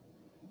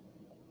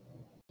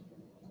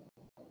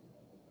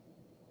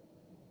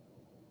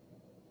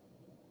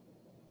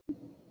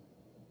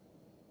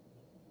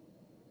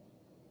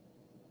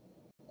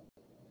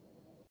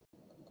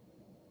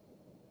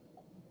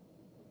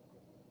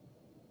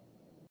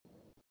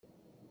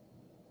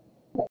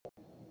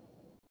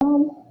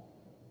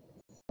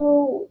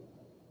 So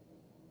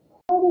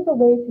part of the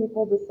way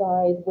people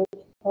decide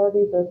which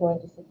parties they're going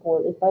to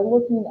support is by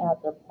looking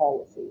at their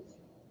policies.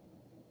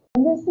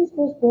 And this is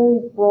just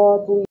very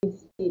broadly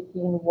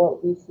speaking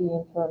what we see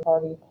in terms of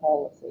party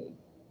policy.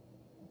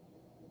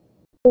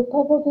 The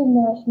Republican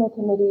National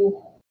Committee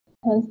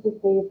tends to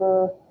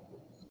favor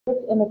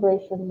strict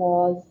immigration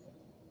laws,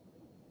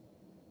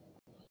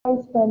 high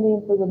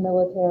spending for the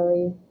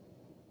military,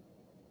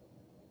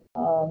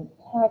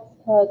 tax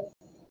cuts,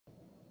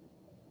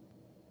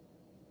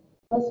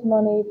 less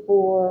money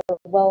for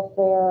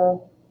welfare,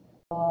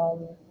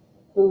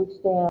 food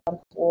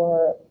stamps,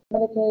 or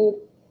Medicaid,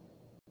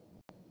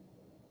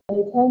 and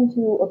they tend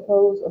to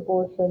oppose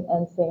abortion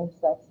and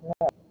same-sex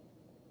marriage.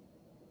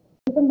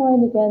 Keep in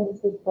mind, again,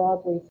 this is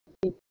broadly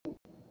speaking.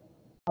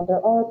 There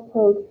are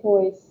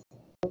pro-choice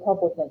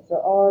Republicans.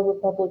 There are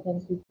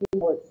Republicans who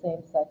support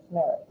same-sex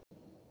marriage.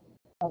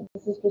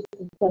 This is just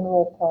a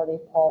general party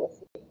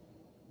policy.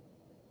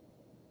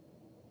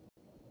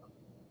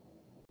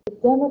 The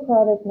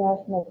Democratic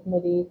National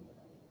Committee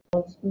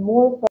wants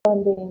more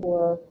funding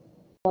for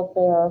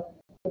welfare,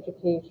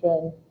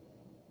 education,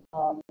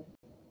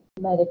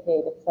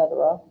 Medicaid,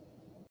 etc.,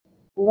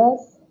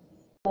 less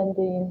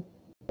spending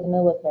for the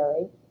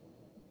military,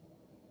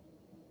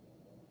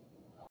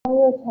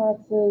 higher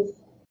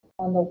taxes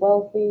on the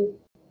wealthy,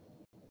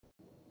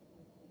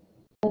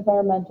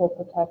 environmental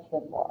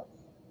protection laws.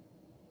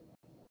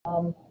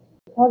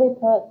 The party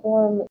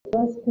platform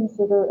does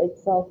consider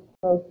itself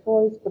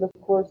pro-choice, but of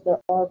course there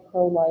are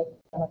pro-life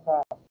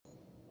Democrats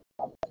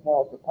as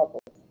well as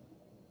Republicans.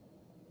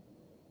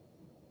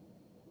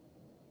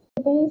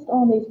 Based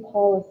on these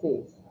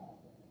policies,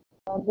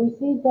 we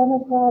see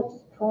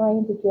Democrats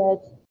trying to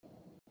get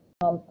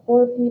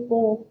poor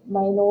people,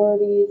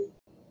 minorities,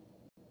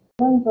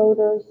 young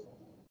voters,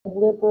 and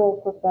liberal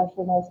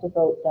professionals to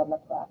vote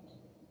Democrat.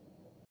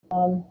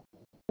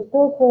 With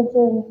Bill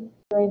Clinton,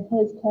 during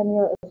his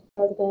tenure as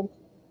president,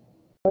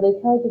 where they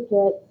tried to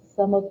get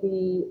some of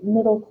the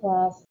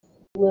middle-class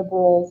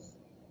liberals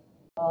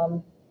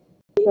to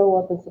show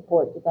up and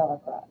support the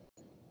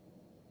Democrats.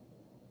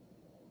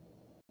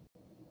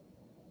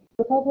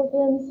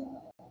 Republicans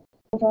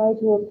try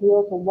to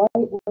appeal to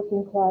white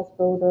working-class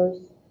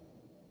voters,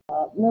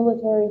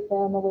 military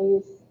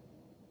families,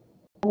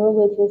 and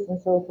religious and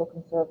social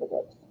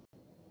conservatives.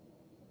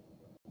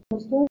 It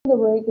was during the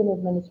Reagan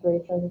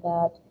administration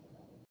that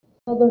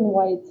Southern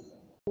whites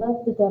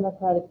left the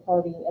Democratic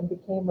Party and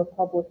became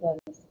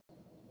Republicans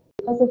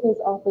because of his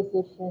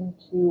opposition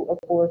to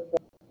abortion,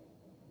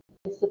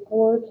 his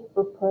support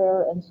for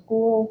prayer and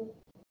school,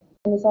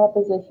 and his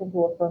opposition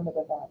to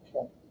affirmative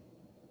action.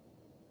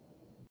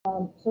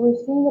 So we've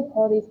seen the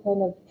parties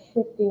kind of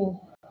shifting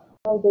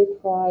how they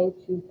try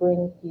to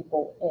bring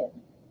people in.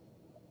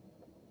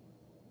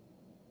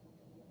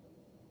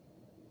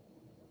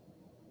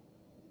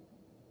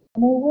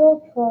 And they will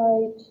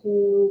try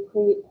to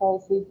create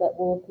policies that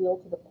will appeal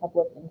to the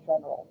public in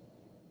general.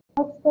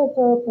 Tax cuts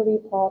are a pretty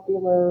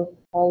popular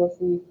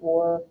policy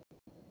for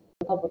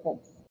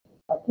Republicans.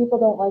 People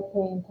don't like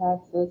paying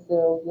taxes,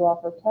 so you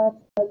offer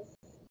tax cuts.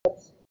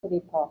 That's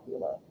pretty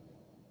popular.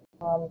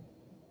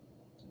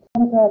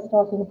 Democrats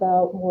talking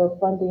about more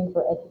funding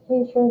for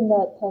education,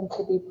 that tends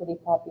to be pretty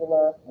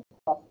popular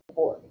across the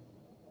board.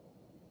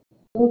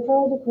 They'll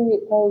try to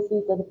create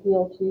policies that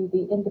appeal to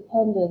the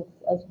independents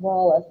as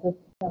well as the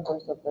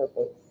members of their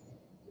base.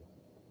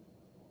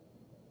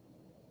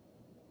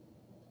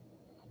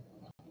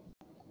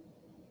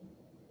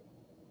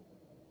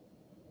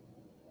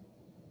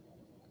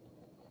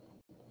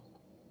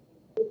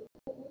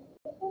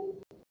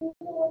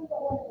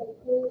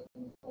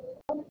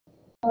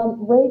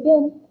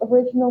 Reagan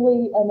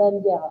originally, and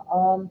then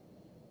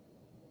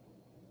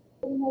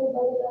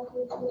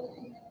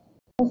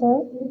I'm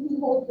sorry? Did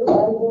he hold the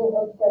Bible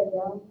upside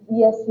down?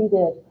 Yes, he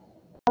did.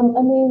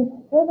 I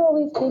mean,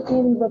 generally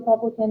speaking,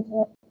 Republican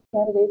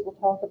candidates will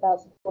talk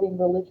about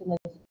supporting religion in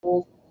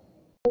schools,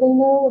 but they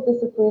know the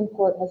Supreme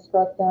Court has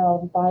struck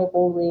down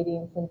Bible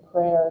readings and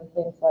prayer and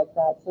things like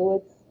that. So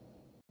it's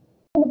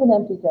kind of an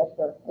empty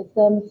gesture. It's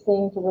them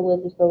saying to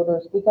religious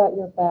voters, we got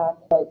your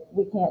back, but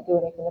we can't do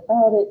anything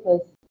about it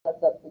because that's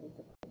up to the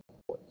Supreme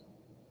Court.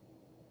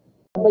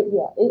 But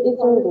yeah, it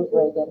started with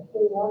Reagan.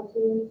 They want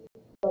to,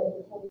 but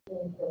it's not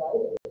being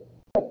provided.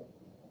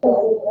 So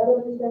I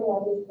don't understand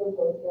why this bill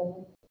goes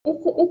down.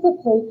 It's a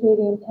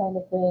placating kind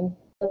of thing.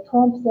 Like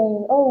Trump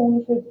saying, oh,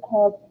 we should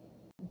have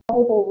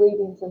Bible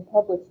readings in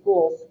public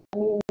schools. I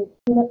mean,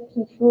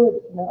 he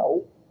should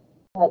know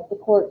that the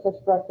courts have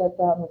struck that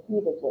down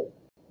repeatedly.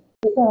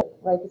 It's not,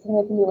 right? Because then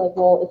they can be like,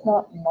 well, it's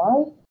not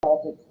my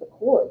fault, it's the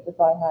court.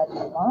 If I had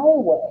my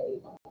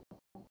way,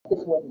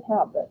 this wouldn't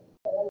happen.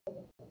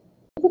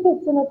 It's a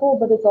bit cynical,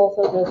 but it's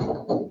also just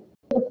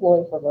a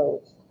ploy for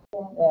votes.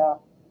 Yeah.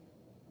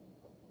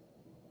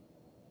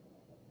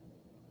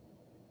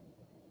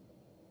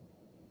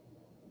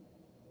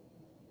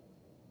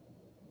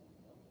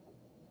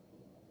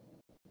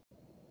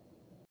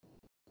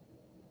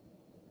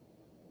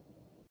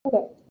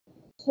 Okay,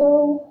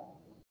 so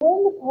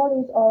when the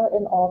parties are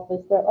in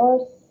office, there are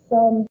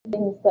some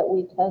things that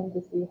we tend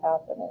to see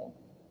happening.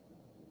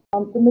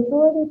 The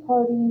majority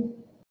party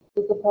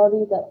is the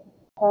party that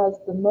has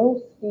the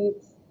most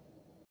seats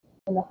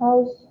in the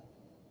House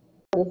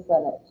or the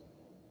Senate.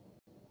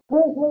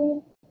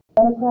 Currently,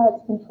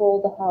 Democrats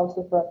control the House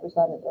of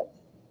Representatives,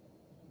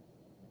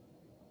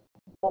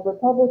 while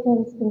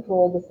Republicans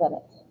control the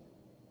Senate.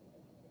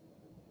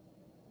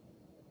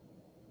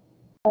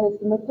 And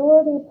it's the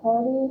majority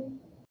party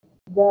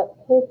that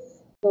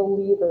picks the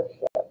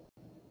leadership.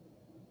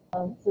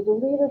 So the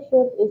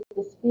leadership is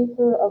the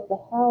Speaker of the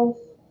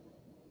House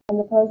and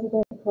the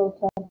President pro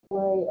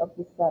tempore of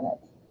the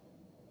Senate.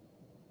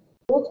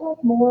 We'll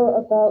talk more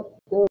about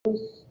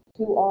those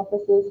two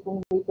offices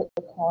when we get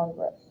to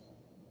Congress.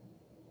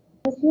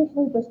 It's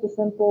usually just a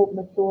simple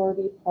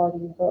majority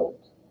party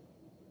vote.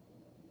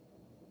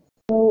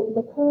 So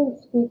the current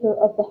Speaker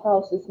of the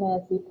House is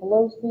Nancy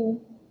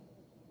Pelosi,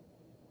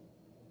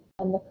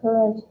 and the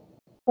current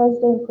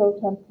President pro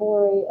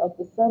tempore of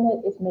the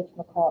Senate is Mitch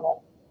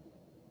McConnell.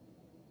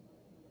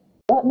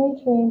 That may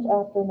change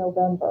after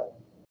November.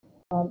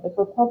 If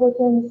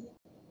Republicans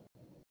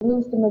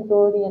lose the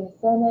majority in the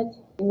Senate,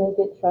 we may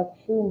get Chuck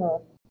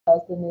Schumer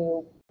as the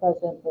new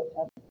President pro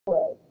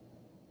tempore.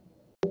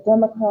 If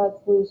Democrats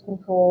lose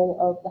control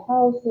of the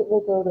House, it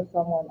will go to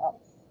someone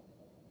else.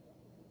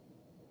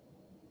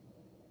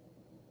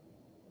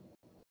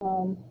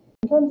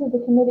 In terms of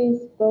the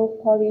committees,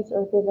 both parties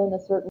are given a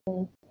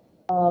certain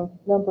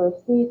number of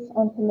seats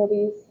on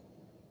committees,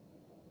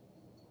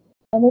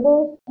 and they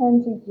both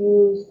tend to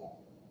use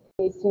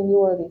a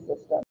seniority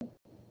system.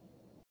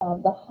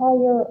 The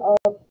higher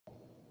up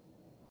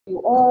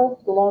you are,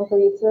 the longer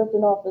you've served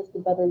in office, the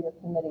better your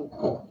committee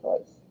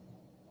choice.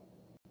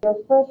 If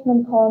you're a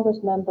freshman Congress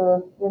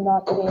member, you're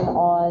not getting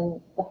on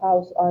the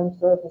House Armed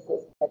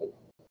Services Committee.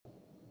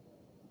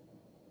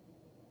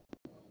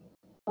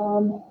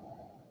 So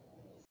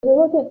we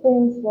look at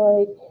things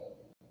like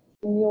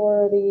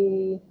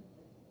seniority.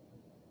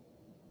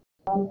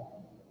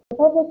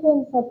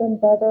 Republicans have been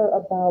better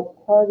about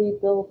party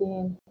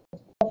building,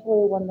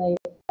 especially when they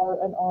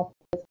are in office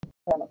with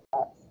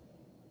Democrats.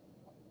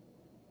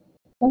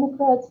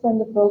 Democrats tend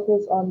to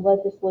focus on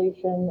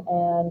legislation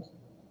and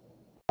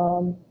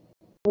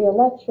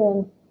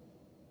re-election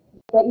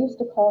that used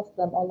to cost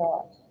them a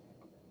lot.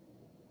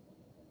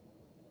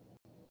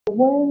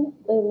 When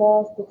they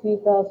lost the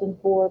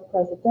 2004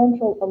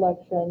 presidential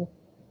election,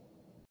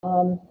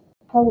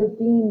 Howard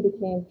Dean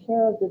became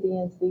chair of the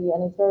DNC,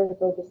 and he started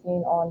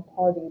focusing on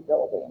party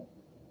building.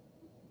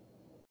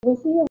 We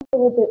see a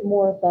little bit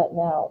more of that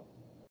now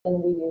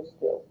than we used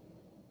to.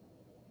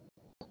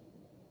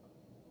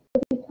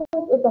 But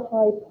because of the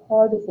high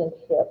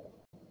partisanship,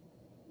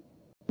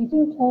 we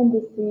do tend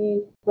to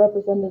see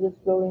representatives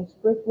voting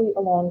strictly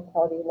along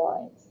party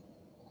lines.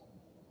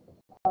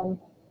 When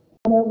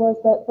there was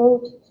that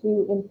vote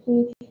to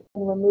impeach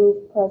and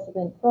remove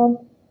President Trump,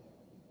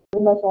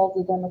 pretty much all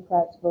the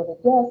Democrats voted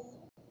yes,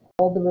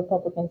 all the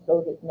Republicans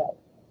voted no.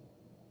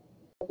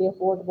 The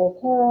Affordable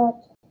Care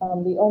Act,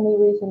 the only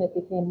reason it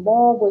became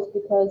law was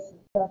because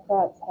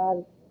Democrats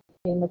had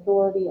a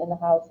majority in the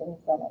House and the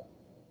Senate.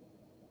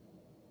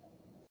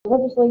 The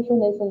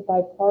legislation isn't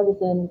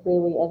bipartisan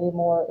really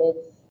anymore.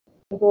 It's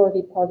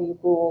majority party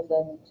rules,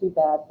 and too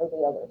bad for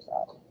the other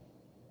side.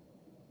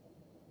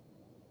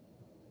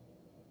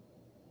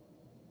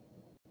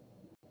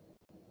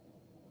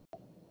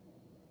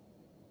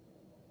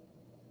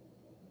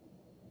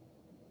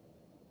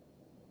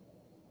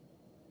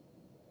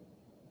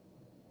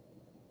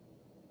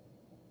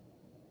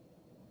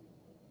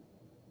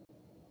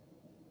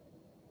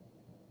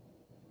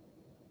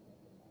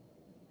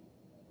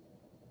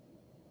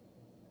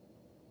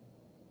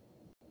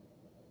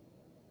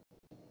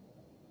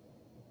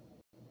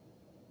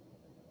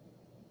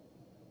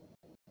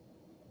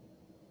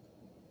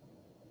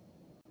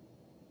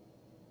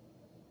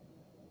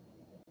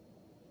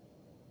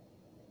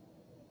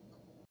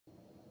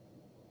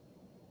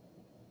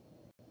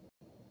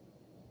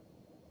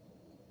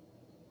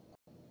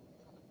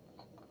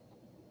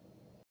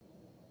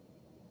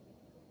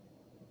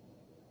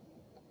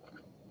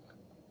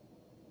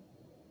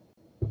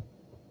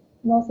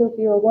 And also, if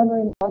you're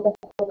wondering why the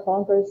hell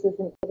Congress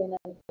isn't getting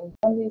anything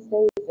done these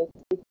days, it's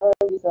because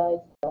you guys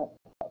don't.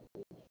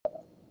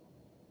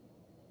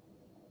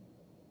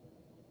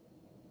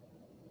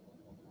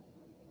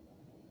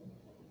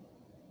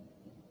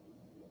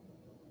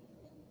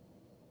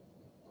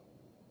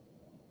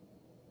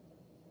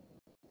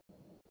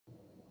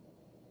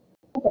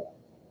 Okay.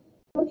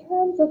 In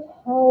terms of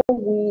how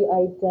we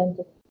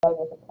identify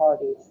with the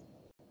parties,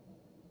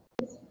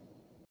 it's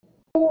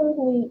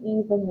fairly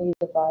evenly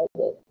divided.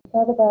 We've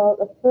got about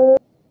a third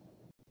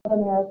of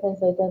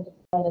Americans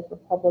identifying as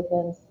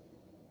Republicans,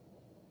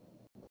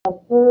 a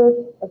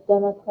third of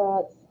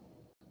Democrats,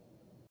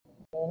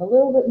 and a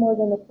little bit more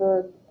than a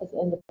third as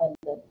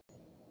independents.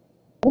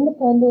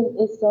 Independent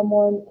is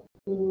someone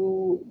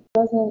who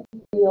doesn't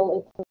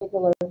feel a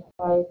particular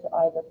tie to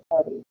either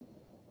party.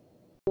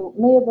 Who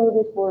may have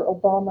voted for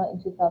Obama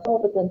in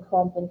 2012, but then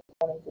Trump in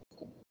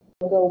 2016.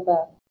 We'll go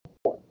back and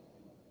forth.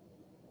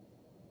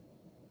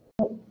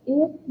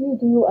 If you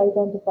do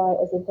identify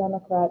as a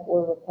Democrat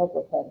or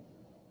Republican,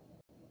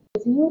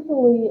 it's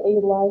usually a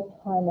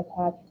lifetime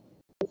attachment.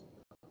 It's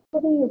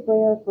pretty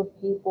rare for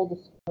people to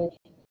switch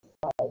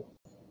sides.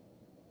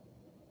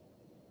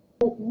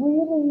 It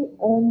really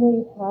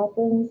only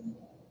happens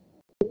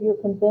if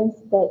you're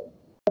convinced that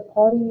the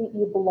party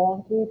you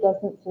belong to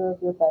doesn't serve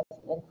your best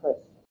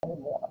interests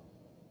anymore.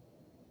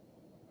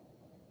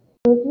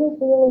 So if you're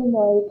feeling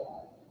like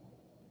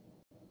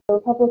the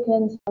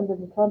Republicans under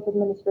the Trump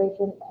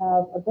administration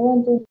have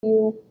abandoned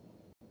you,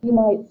 you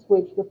might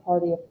switch your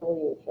party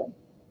affiliation.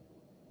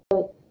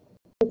 But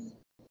it's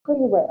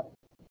pretty rare.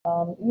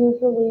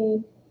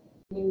 Usually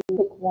you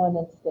pick one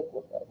and stick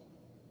with it.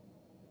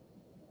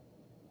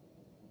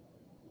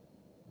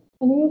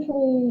 And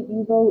usually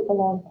you vote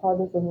along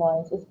partisan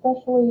lines,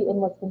 especially in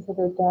what's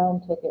considered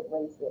down ticket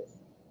races.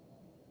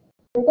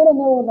 You're going to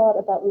know a lot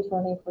about who's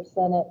running for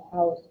Senate,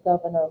 House,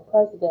 Governor,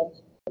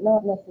 President, but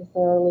not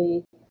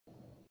necessarily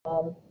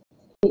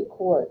state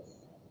courts,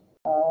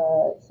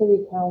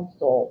 city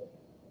council,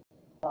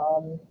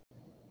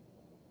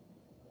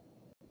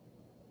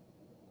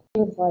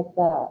 things like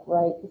that,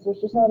 right? Because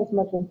there's just not as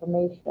much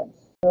information.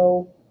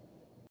 So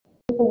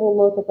people will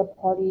look at the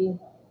party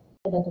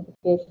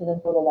identification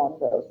and vote along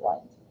those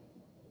lines.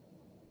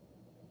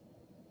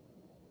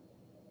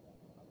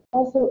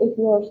 Also, if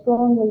you are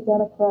strongly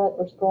Democrat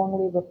or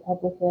strongly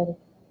Republican,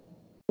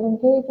 you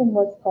engage in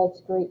what's called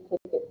straight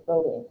ticket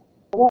voting.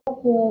 You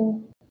walk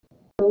in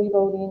early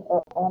voting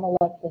or on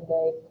election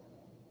day,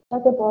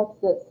 check a box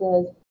that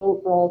says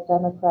vote for all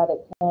Democratic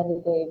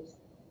candidates,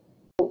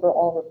 vote for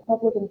all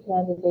Republican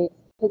candidates,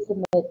 hit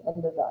submit, and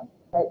you're done.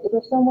 Right? If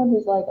you're someone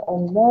who's like,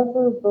 I'll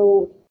never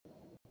vote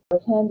for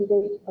a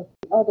candidate of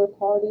the other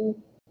party,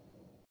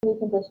 you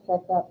can just check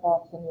that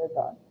box and you're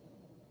done.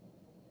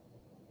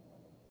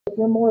 If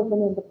you're more of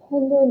an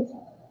independent,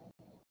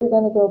 you're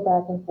going to go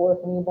back and forth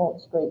and you won't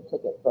straight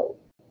ticket vote.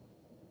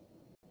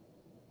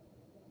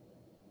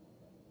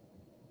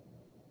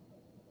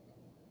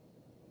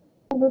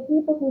 And for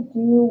people who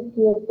do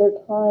give their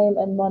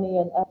time and money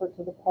and effort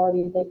to the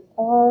party, they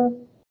are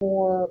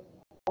more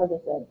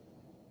partisan.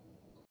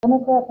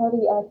 Democrat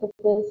Party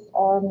activists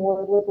are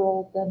more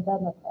liberal than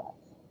Democrats.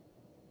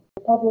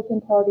 Republican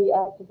Party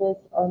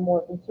activists are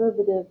more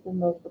conservative than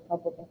most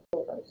Republican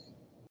voters.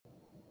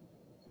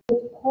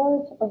 It's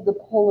part of the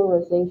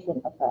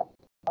polarization effect.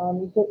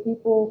 You get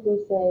people who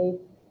say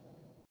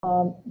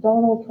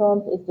Donald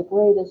Trump is the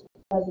greatest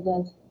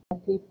president,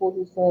 and people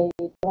who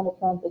say Donald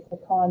Trump is the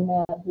con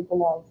man who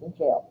belongs in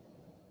jail.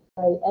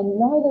 Right? And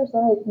neither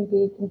side can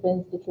be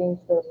convinced to change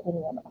their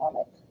opinion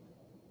on it.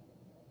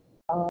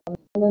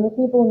 And then the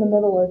people in the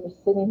middle are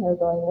just sitting here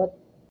going, what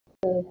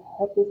the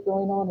heck is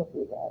going on with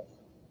you guys?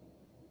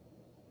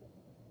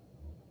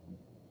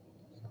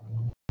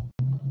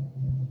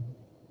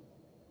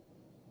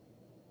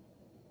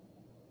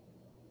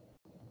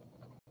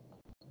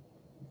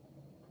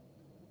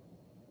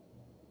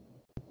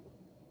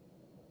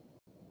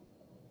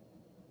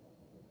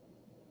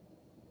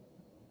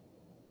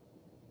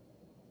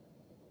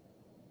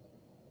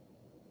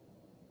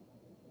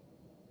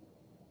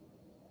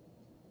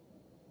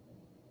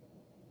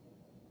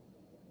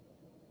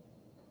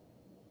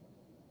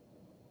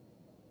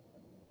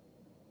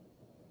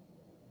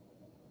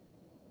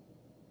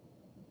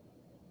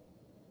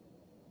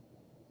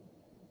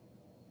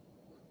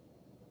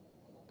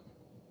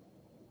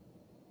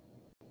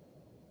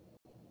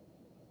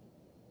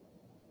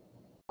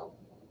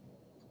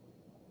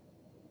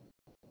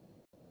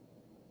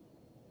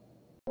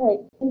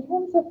 Right. In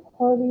terms of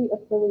party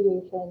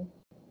affiliation,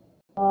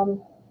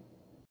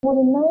 more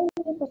than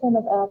 90%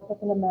 of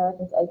African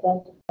Americans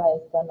identify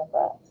as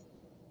Democrats.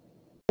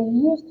 They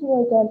used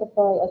to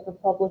identify as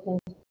Republicans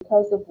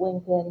because of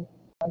Lincoln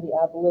and the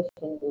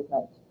abolition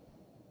movement.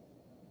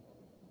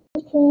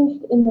 This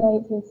changed in the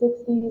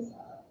 1960s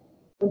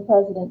when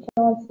President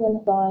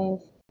Johnson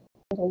signed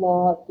into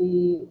law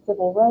the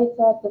Civil Rights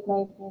Act of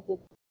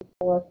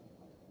 1964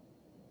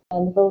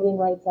 and the Voting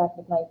Rights Act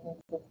of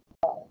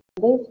 1965.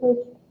 They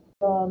switched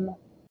from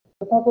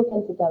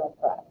Republican to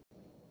Democrat.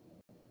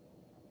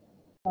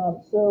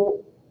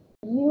 So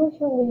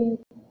usually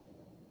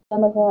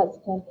Democrats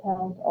can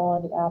count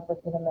on the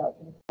African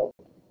American vote.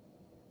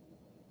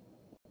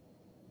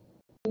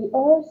 We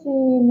are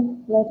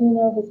seeing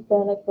Latino,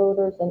 Hispanic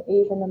voters and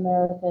Asian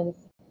Americans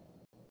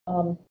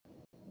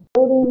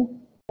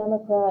voting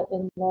Democrat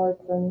in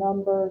larger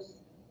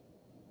numbers,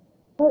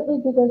 partly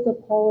because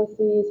of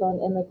policies on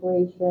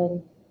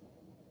immigration.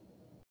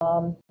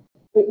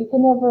 But you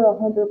can never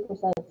 100%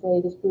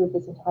 say this group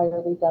is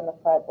entirely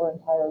Democrat or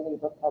entirely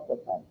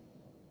Republican.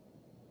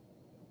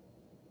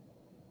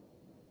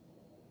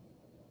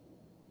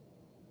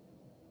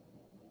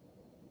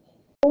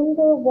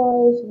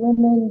 Gender-wise,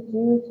 women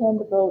do tend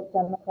to vote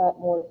Democrat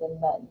more than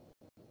men.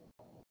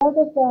 Part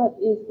of that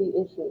is the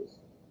issues.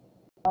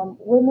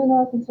 Women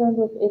are concerned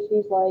with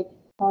issues like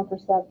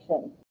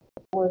contraception,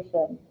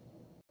 abortion,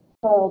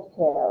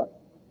 childcare,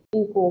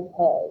 equal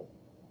pay.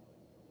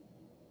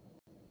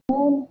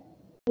 Men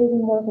may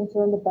be more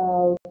concerned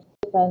about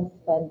defense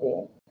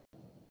spending,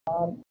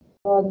 gun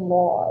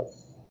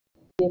laws,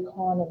 the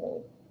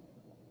economy.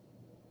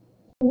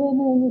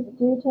 Women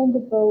do tend to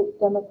vote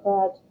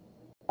Democrat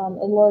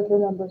in larger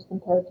numbers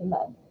compared to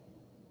men.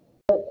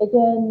 But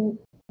again,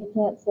 you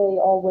can't say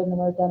all women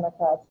are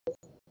Democrats.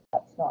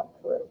 That's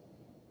not true.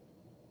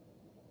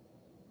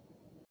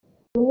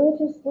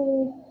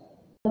 Religiously,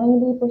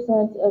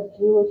 90% of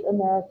Jewish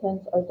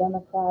Americans are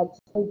Democrats.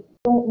 I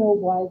don't know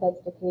why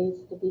that's the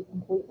case, to be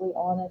completely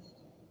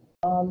honest.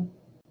 To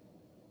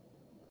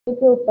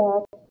go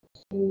back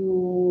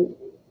to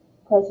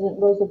President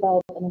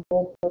Roosevelt in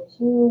World War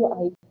II,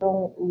 I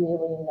don't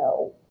really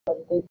know,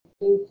 but they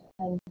do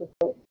tend to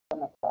vote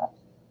Democrat.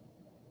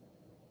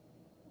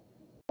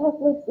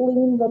 Catholics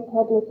lean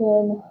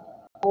Republican,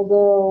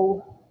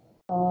 although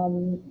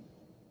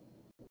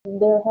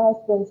there has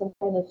been some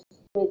kind of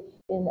switch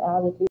in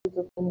attitudes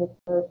within the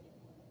church.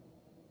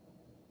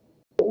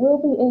 It will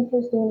be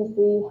interesting to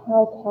see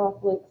how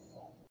Catholics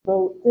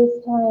vote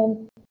this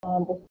time,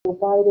 with Joe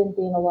Biden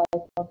being a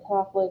lifelong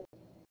Catholic.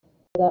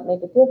 Does that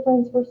make a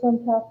difference for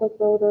some Catholic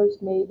voters?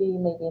 Maybe,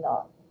 maybe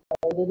not.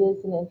 But it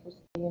is an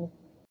interesting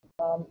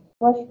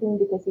question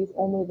because he's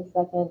only the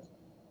second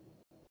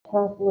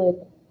Catholic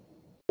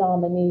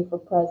nominee for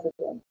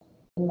president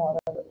in modern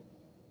history.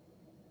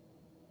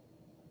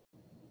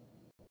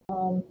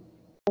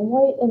 And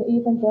white and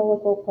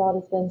evangelical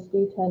Protestants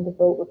do tend to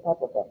vote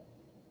Republican,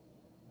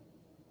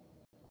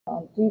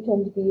 do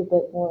tend to be a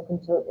bit more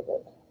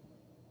conservative.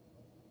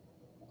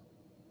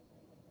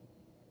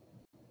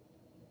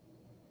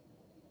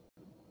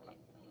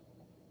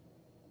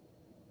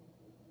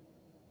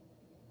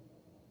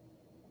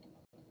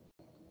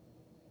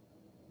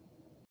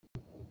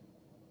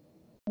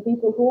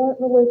 People who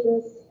aren't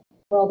religious,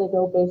 well, they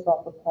go based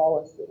off of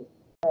policy,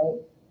 right?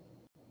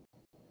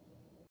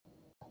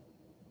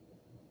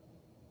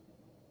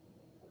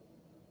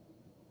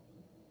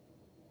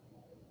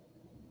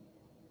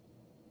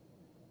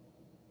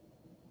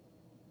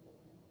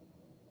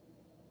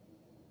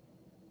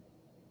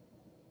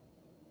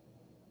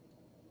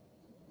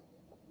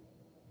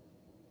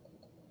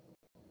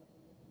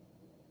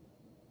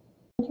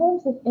 In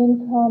terms of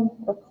income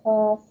or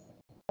class,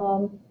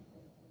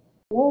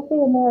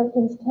 wealthy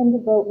Americans tend to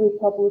vote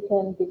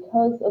Republican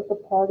because of the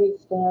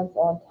party's stance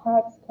on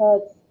tax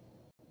cuts,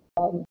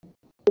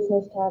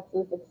 business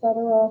taxes,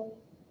 etc.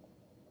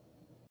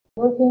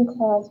 Working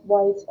class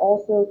whites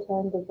also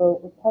tend to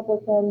vote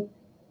Republican.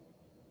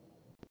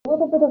 A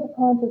little bit of a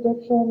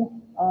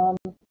contradiction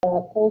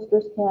that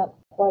pollsters can't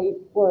quite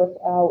work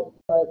out,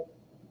 but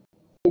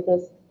they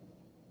just,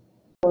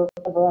 for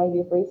a variety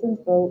of reasons,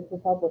 vote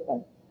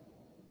Republican.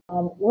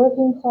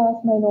 Working class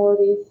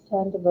minorities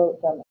tend to vote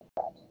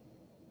Democrat.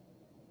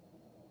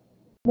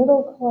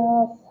 Middle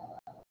class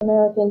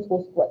Americans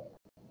will split.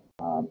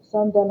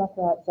 Some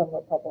Democrat, some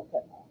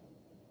Republican.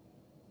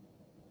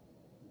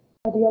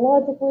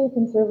 Ideologically,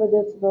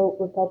 conservatives vote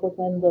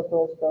Republican,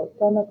 liberals vote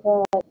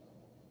Democrat,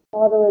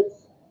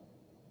 moderates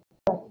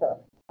factor.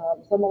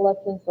 Some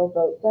elections they'll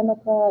vote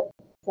Democrat,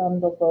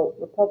 some they'll vote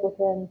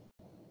Republican,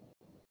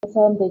 and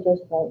some they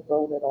just won't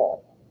vote at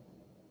all.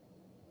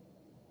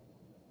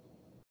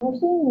 We're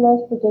seeing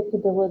less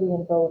predictability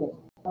in voting.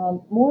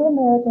 More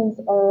Americans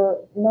are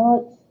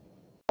not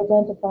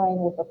identifying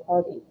with a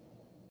party.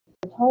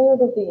 They're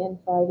tired of the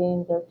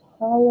infighting, they're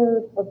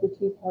tired of the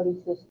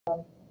two-party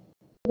system.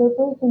 They're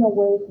breaking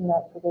away from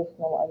that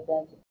traditional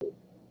identity.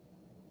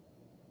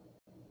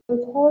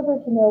 It's harder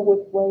to know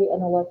which way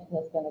an election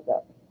is going to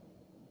go.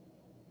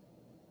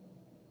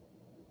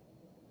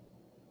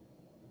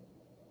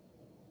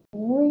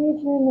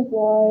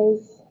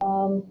 Region-wise,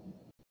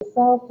 the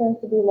South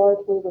tends to be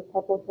largely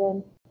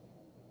Republican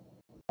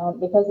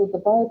because of the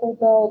Bible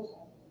Belt.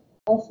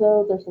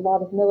 Also, there's a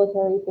lot of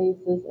military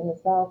bases in the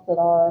South that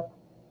are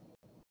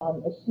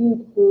a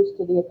huge boost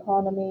to the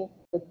economy,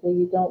 that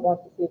they don't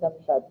want to see them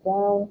shut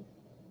down.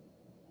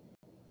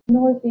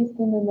 Northeast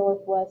and the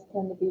Northwest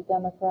tend to be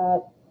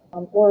Democrat.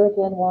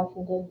 Oregon,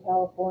 Washington,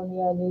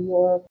 California, New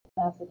York,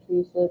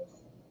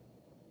 Massachusetts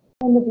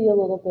tend to be a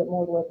little bit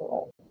more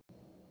liberal.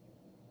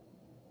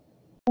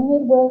 The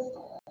Midwest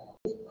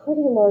is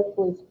pretty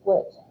largely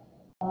split.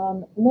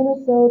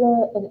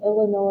 Minnesota and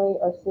Illinois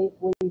are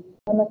safely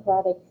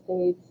Democratic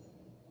states.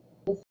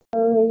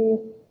 Missouri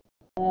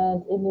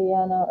and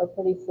Indiana are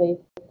pretty safe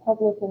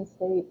Republican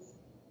states.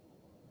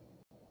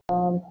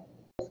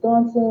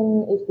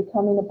 Wisconsin is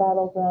becoming a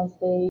battleground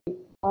state.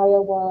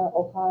 Iowa,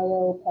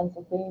 Ohio,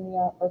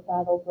 Pennsylvania are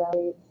battleground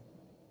states.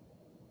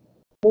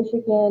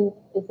 Michigan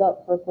is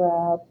up for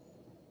grabs.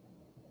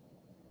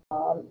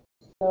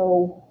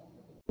 So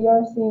we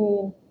are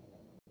seeing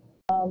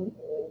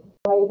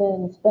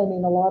Biden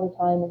spending a lot of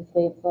time in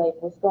states like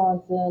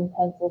Wisconsin,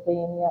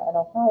 Pennsylvania, and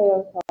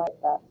Ohio to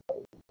fight that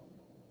place.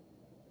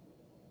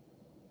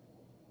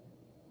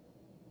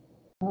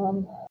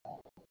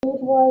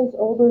 Age-wise,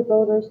 older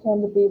voters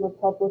tend to be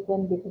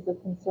Republican because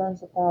of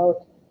concerns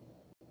about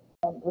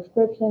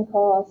prescription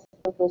costs,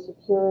 Social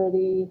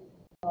Security,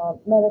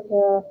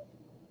 Medicare.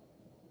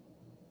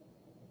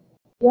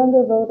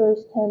 Younger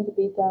voters tend to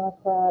be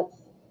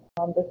Democrats.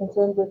 They're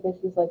concerned with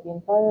issues like the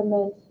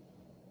environment,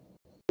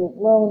 student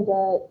loan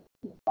debt,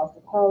 cost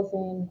of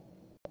housing,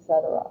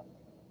 etc.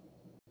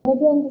 And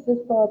again, this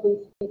is broadly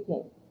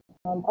speaking.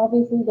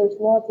 Obviously, there's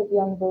lots of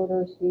young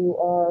voters who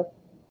are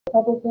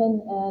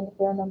Republican and a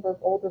fair number of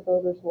older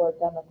voters who are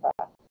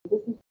Democrat.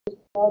 This is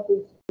just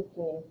broadly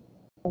speaking.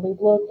 When we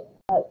look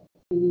at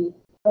the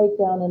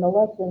breakdown in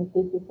elections,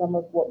 this is some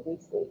of what we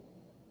see.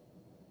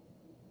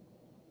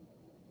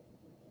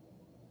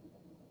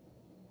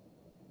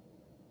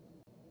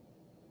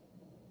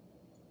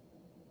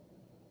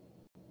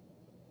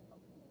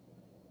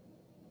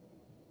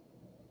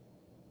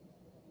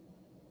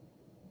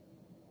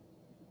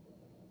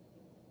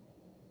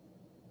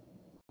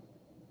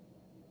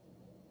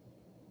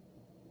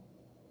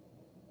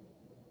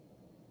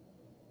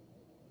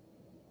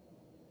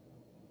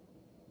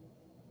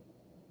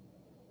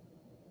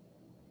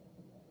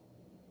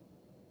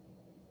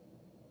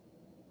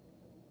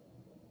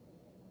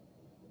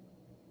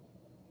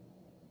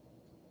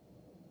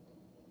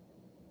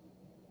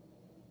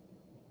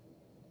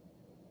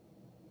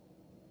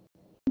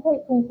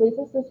 Quite frankly,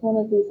 this is one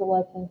of these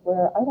elections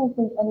where I don't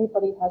think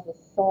anybody has a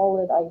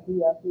solid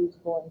idea who's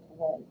going to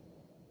win.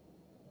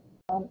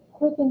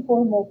 Quick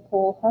informal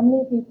poll, how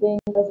many of you think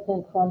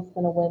President Trump's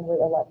going to win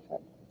re-election?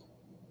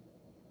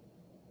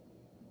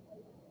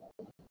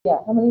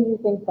 Yeah, how many of you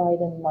think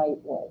Biden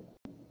might win?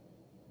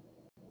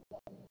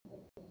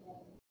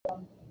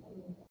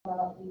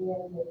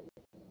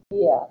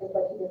 Yeah.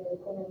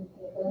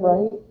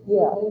 Right?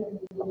 Yeah.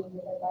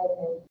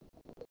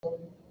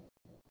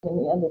 In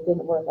the end, it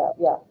didn't work out.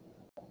 Yeah.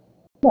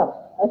 Yeah.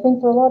 I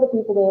think for a lot of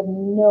people, they have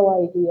no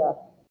idea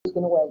who's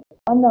going to win.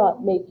 I'm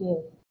not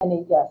making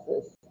any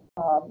guesses.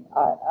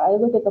 I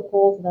look at the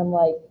polls and I'm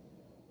like,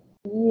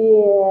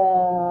 yeah,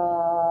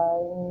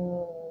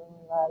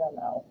 I don't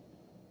know.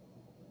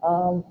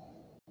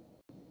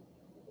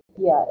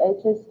 Yeah,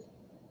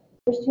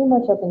 there's too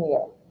much up in the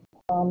air.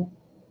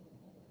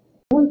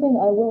 One thing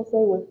I will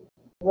say with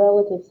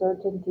relative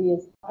certainty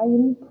is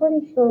I'm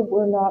pretty sure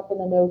we're not going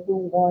to know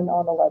who won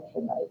on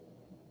election night.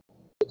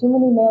 There's too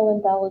many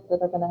mail-in ballots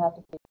that are going to have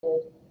to be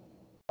did.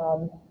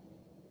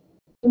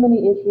 Too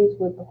many issues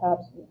with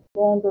perhaps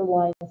longer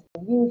lines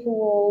than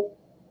usual,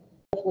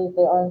 especially if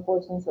they are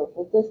enforcing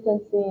social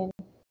distancing.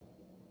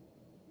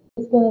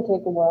 It's going to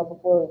take a while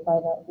before we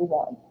find out who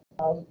won.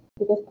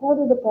 Because part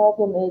of the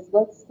problem is,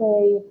 let's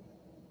say,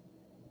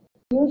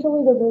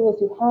 usually the rule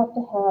is you have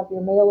to have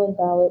your mail-in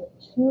ballot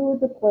to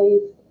the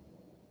place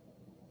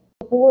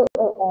before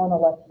or on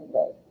election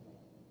day.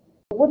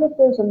 But what if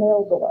there's a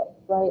mail delay,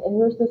 right?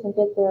 And yours doesn't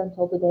get there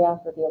until the day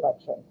after the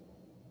election.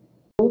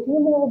 Well, if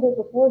you mailed it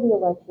before the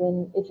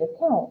election, it should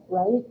count,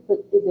 right?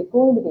 But is it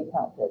going to be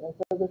counted? And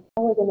so there's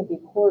probably going to be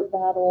court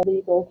battle,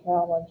 legal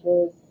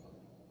challenges.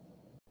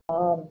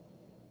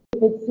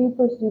 If it's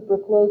super, super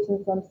close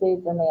in some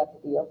states, there may have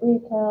to be a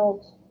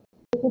recount.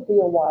 It could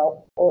be a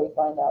while before we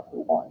find out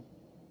who won.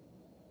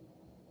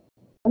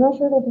 I'm not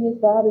sure it'll be as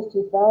bad as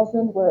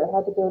 2000, where it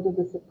had to go to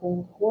the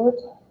Supreme Court,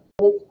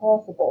 but it's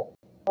possible.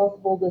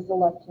 Possible this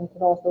election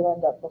could also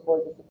end up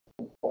before the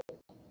Supreme Court.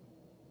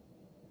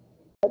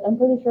 But I'm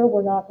pretty sure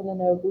we're not going to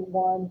know who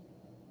won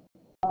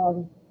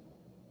on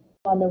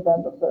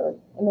November 3rd.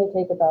 It may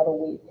take about a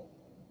week.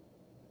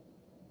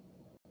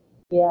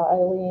 Yeah,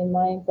 Eileen,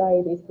 my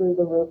anxiety's through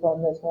the roof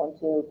on this one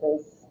too,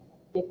 because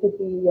it could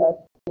be a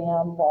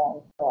damn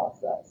long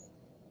process.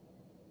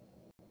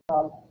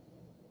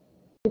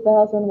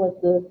 2000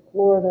 with the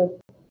Florida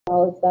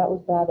ballots, that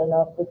was bad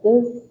enough, but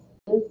this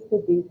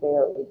could be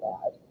very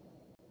bad.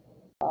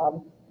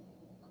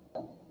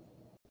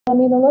 I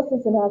mean, unless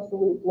it's an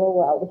absolute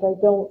blowout, which I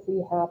don't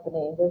see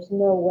happening, there's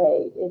no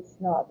way it's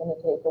not going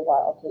to take a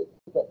while to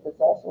get this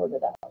all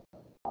sorted out.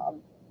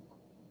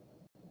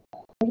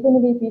 There's going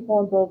to be people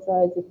on both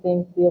sides who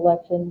think the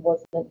election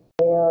wasn't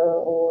fair,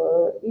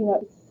 or, you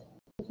know, it's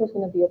just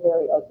going to be a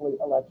very ugly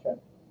election.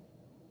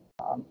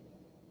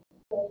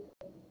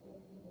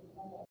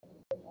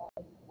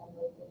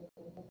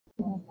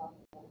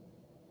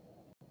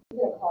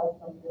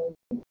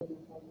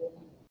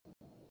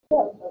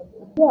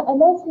 Yeah,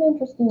 and that's an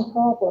interesting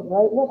problem,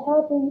 right? What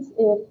happens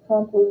if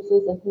Trump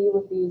loses and he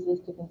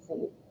refuses to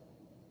concede?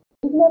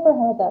 We've never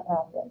had that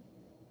happen.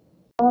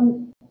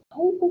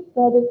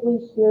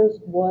 Hypothetically,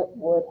 here's what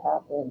would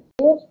happen.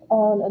 If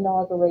on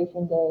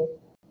Inauguration Day,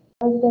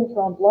 President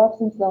Trump locks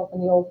himself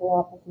in the Oval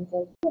Office and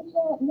says, "You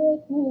can't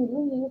make me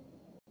leave,"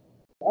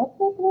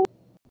 technically,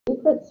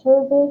 Secret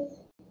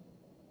Service,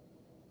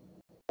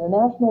 the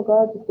National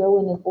Guard could go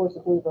in and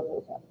forcibly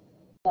remove him.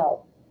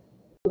 Now,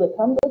 will it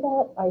come to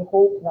that? I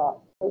hope not.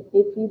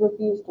 If he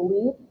refused to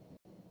leave,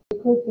 he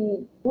could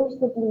be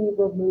forcibly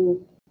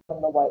removed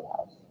from the White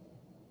House.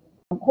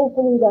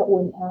 Hopefully that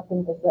wouldn't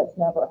happen because that's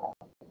never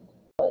happened.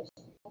 But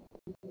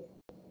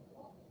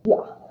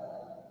yeah,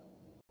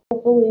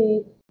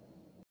 hopefully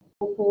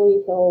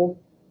he'll.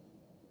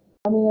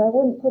 I mean, I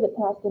wouldn't put it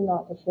past him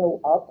not to show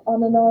up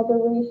on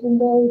Inauguration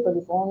Day, but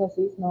as long as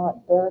he's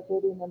not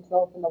barricading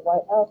himself in the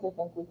White House, I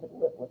think we could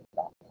live with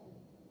that.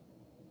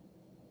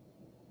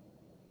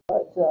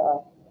 But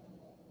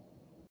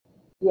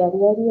yeah,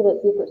 the idea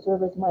that Secret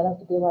Service might have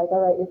to be like,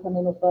 "All right, you're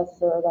coming with us,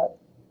 sir," that's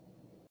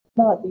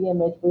not the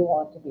image we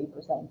want to be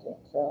presenting.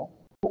 So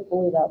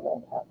hopefully that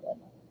won't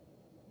happen.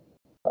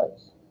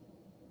 But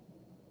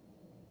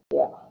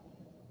yeah.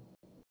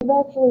 We've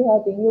actually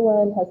had, the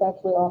UN has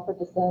actually offered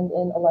to send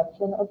in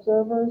election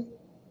observers.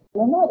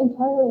 And I'm not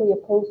entirely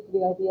opposed to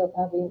the idea of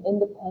having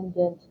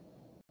independent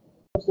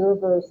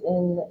observers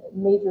in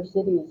major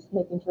cities,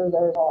 making sure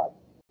they're on.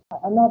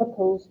 I'm not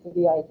opposed to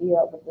the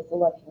idea with this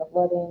election of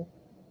letting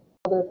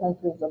other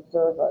countries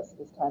observe us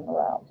this time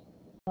around.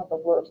 It's not the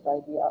worst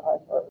idea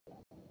I've heard.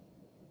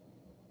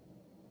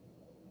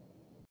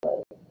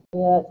 But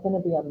yeah, it's going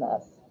to be a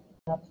mess.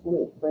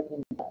 Absolute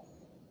freaking mess.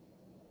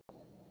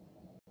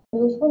 It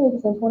was funny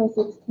because in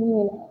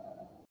 2016,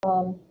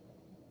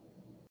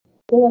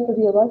 day after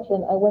the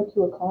election, I went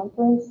to a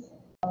conference,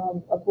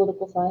 a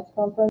political science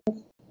conference,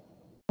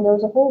 and there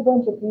was a whole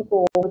bunch of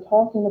people who were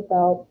talking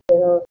about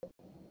their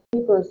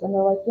papers, and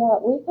they're like, "Yeah,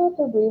 we've had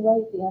to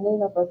rewrite the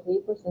ending of our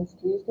paper since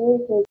Tuesday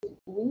because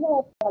we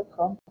all thought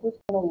Trump was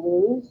going to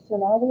lose, so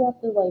now we have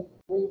to like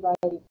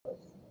rewrite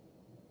papers."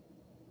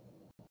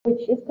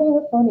 Which is kind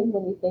of funny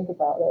when you think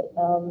about it.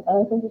 And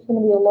I think there's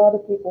going to be a lot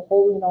of people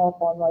holding off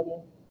on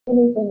writing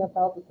anything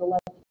about this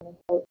election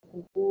until it's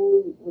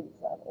completely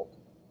settled.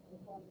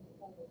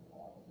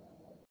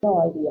 No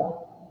idea.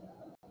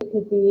 It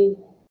could be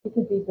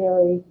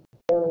very,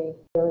 very,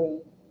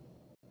 very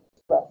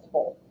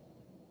stressful.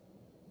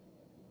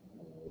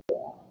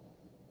 Yeah.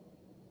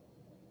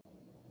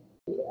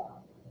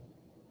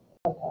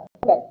 Okay.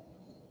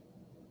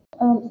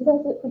 So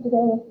that's it for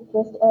today.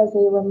 Just as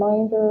a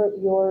reminder,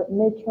 your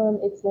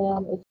midterm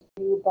exam is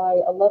due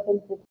by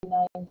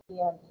 11:59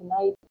 p.m.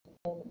 tonight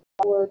in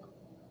Howard.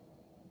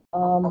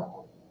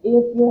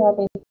 If you're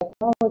having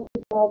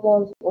technology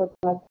problems or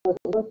Blackboard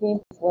working,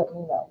 just let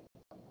me know.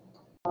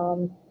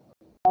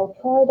 I'll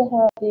try to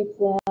have the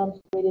exams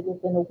graded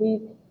within a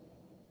week.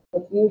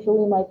 It's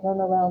usually my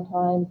turnaround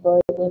time,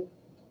 but with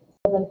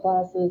 7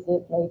 classes,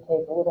 it may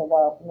take a little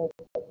while for me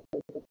to get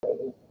through the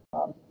grading.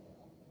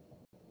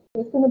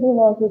 If it's going to be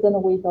longer than a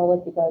week, I'll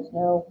let you guys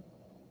know.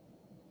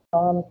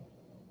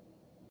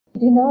 You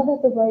do not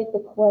have to write the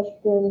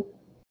question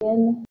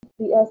in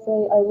the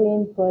essay,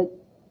 Eileen, but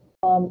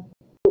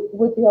it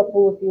would be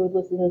helpful if you would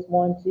listen as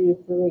 1, 2,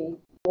 3,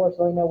 4,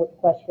 so I know which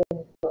question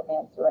you're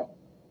answering.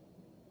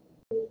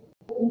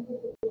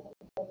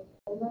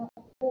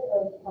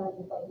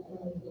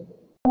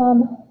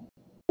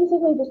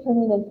 Basically just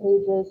turning in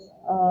pages,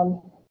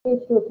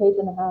 page to a page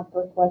and a half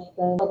per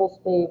question, double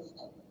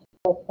spaced,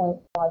 12-point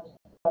font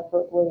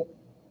preferably.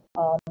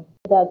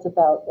 That's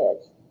about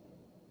it.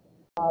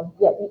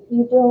 Yeah,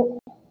 you don't,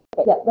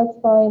 yeah, that's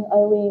fine,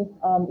 Eileen.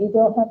 You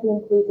don't have to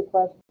include the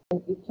question.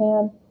 You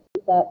can,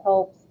 if that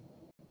helps,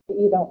 but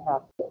you don't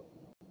have to.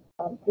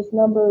 Just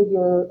number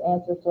your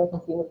answer so I can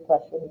see which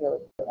question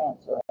you're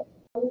answering.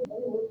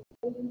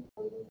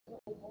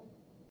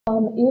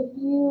 If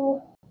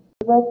you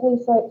directly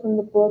cite from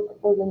the book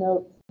or the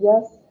notes,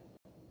 yes.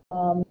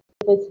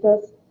 If it's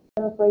just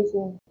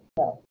paraphrasing,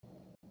 no.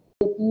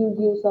 If you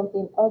use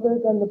something other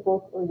than the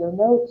book or your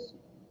notes,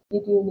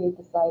 you do need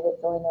to cite it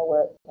so I know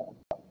where it came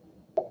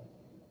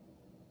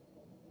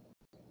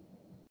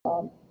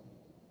from.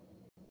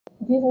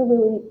 These are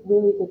really,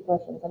 really good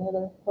questions. Any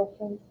other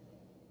questions?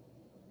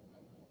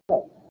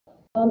 Okay.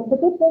 The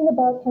good thing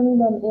about turning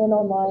them in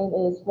online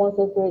is once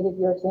I've graded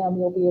your exam,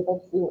 you'll be able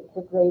to see what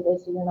the grade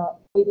is, so you're not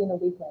waiting a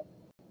weekend.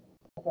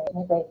 Okay,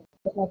 my grade.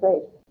 What's my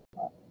grade?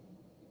 Yeah.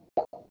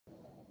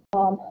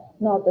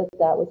 Not that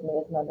that was me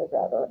as an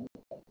undergrad or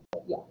anything.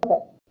 But yeah.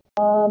 Okay.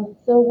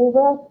 So we'll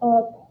wrap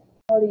up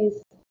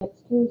parties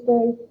next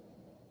Tuesday.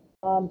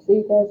 So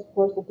you guys, of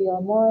course, will be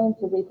online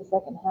to read the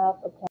second half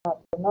of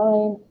Chapter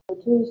 9 for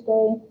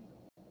Tuesday.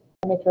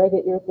 Make sure I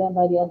get your exam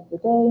by the end of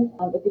the day.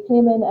 If you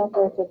came in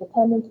after I took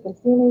attendance, you can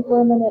see me for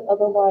a minute.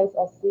 Otherwise,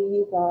 I'll see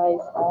you guys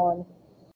on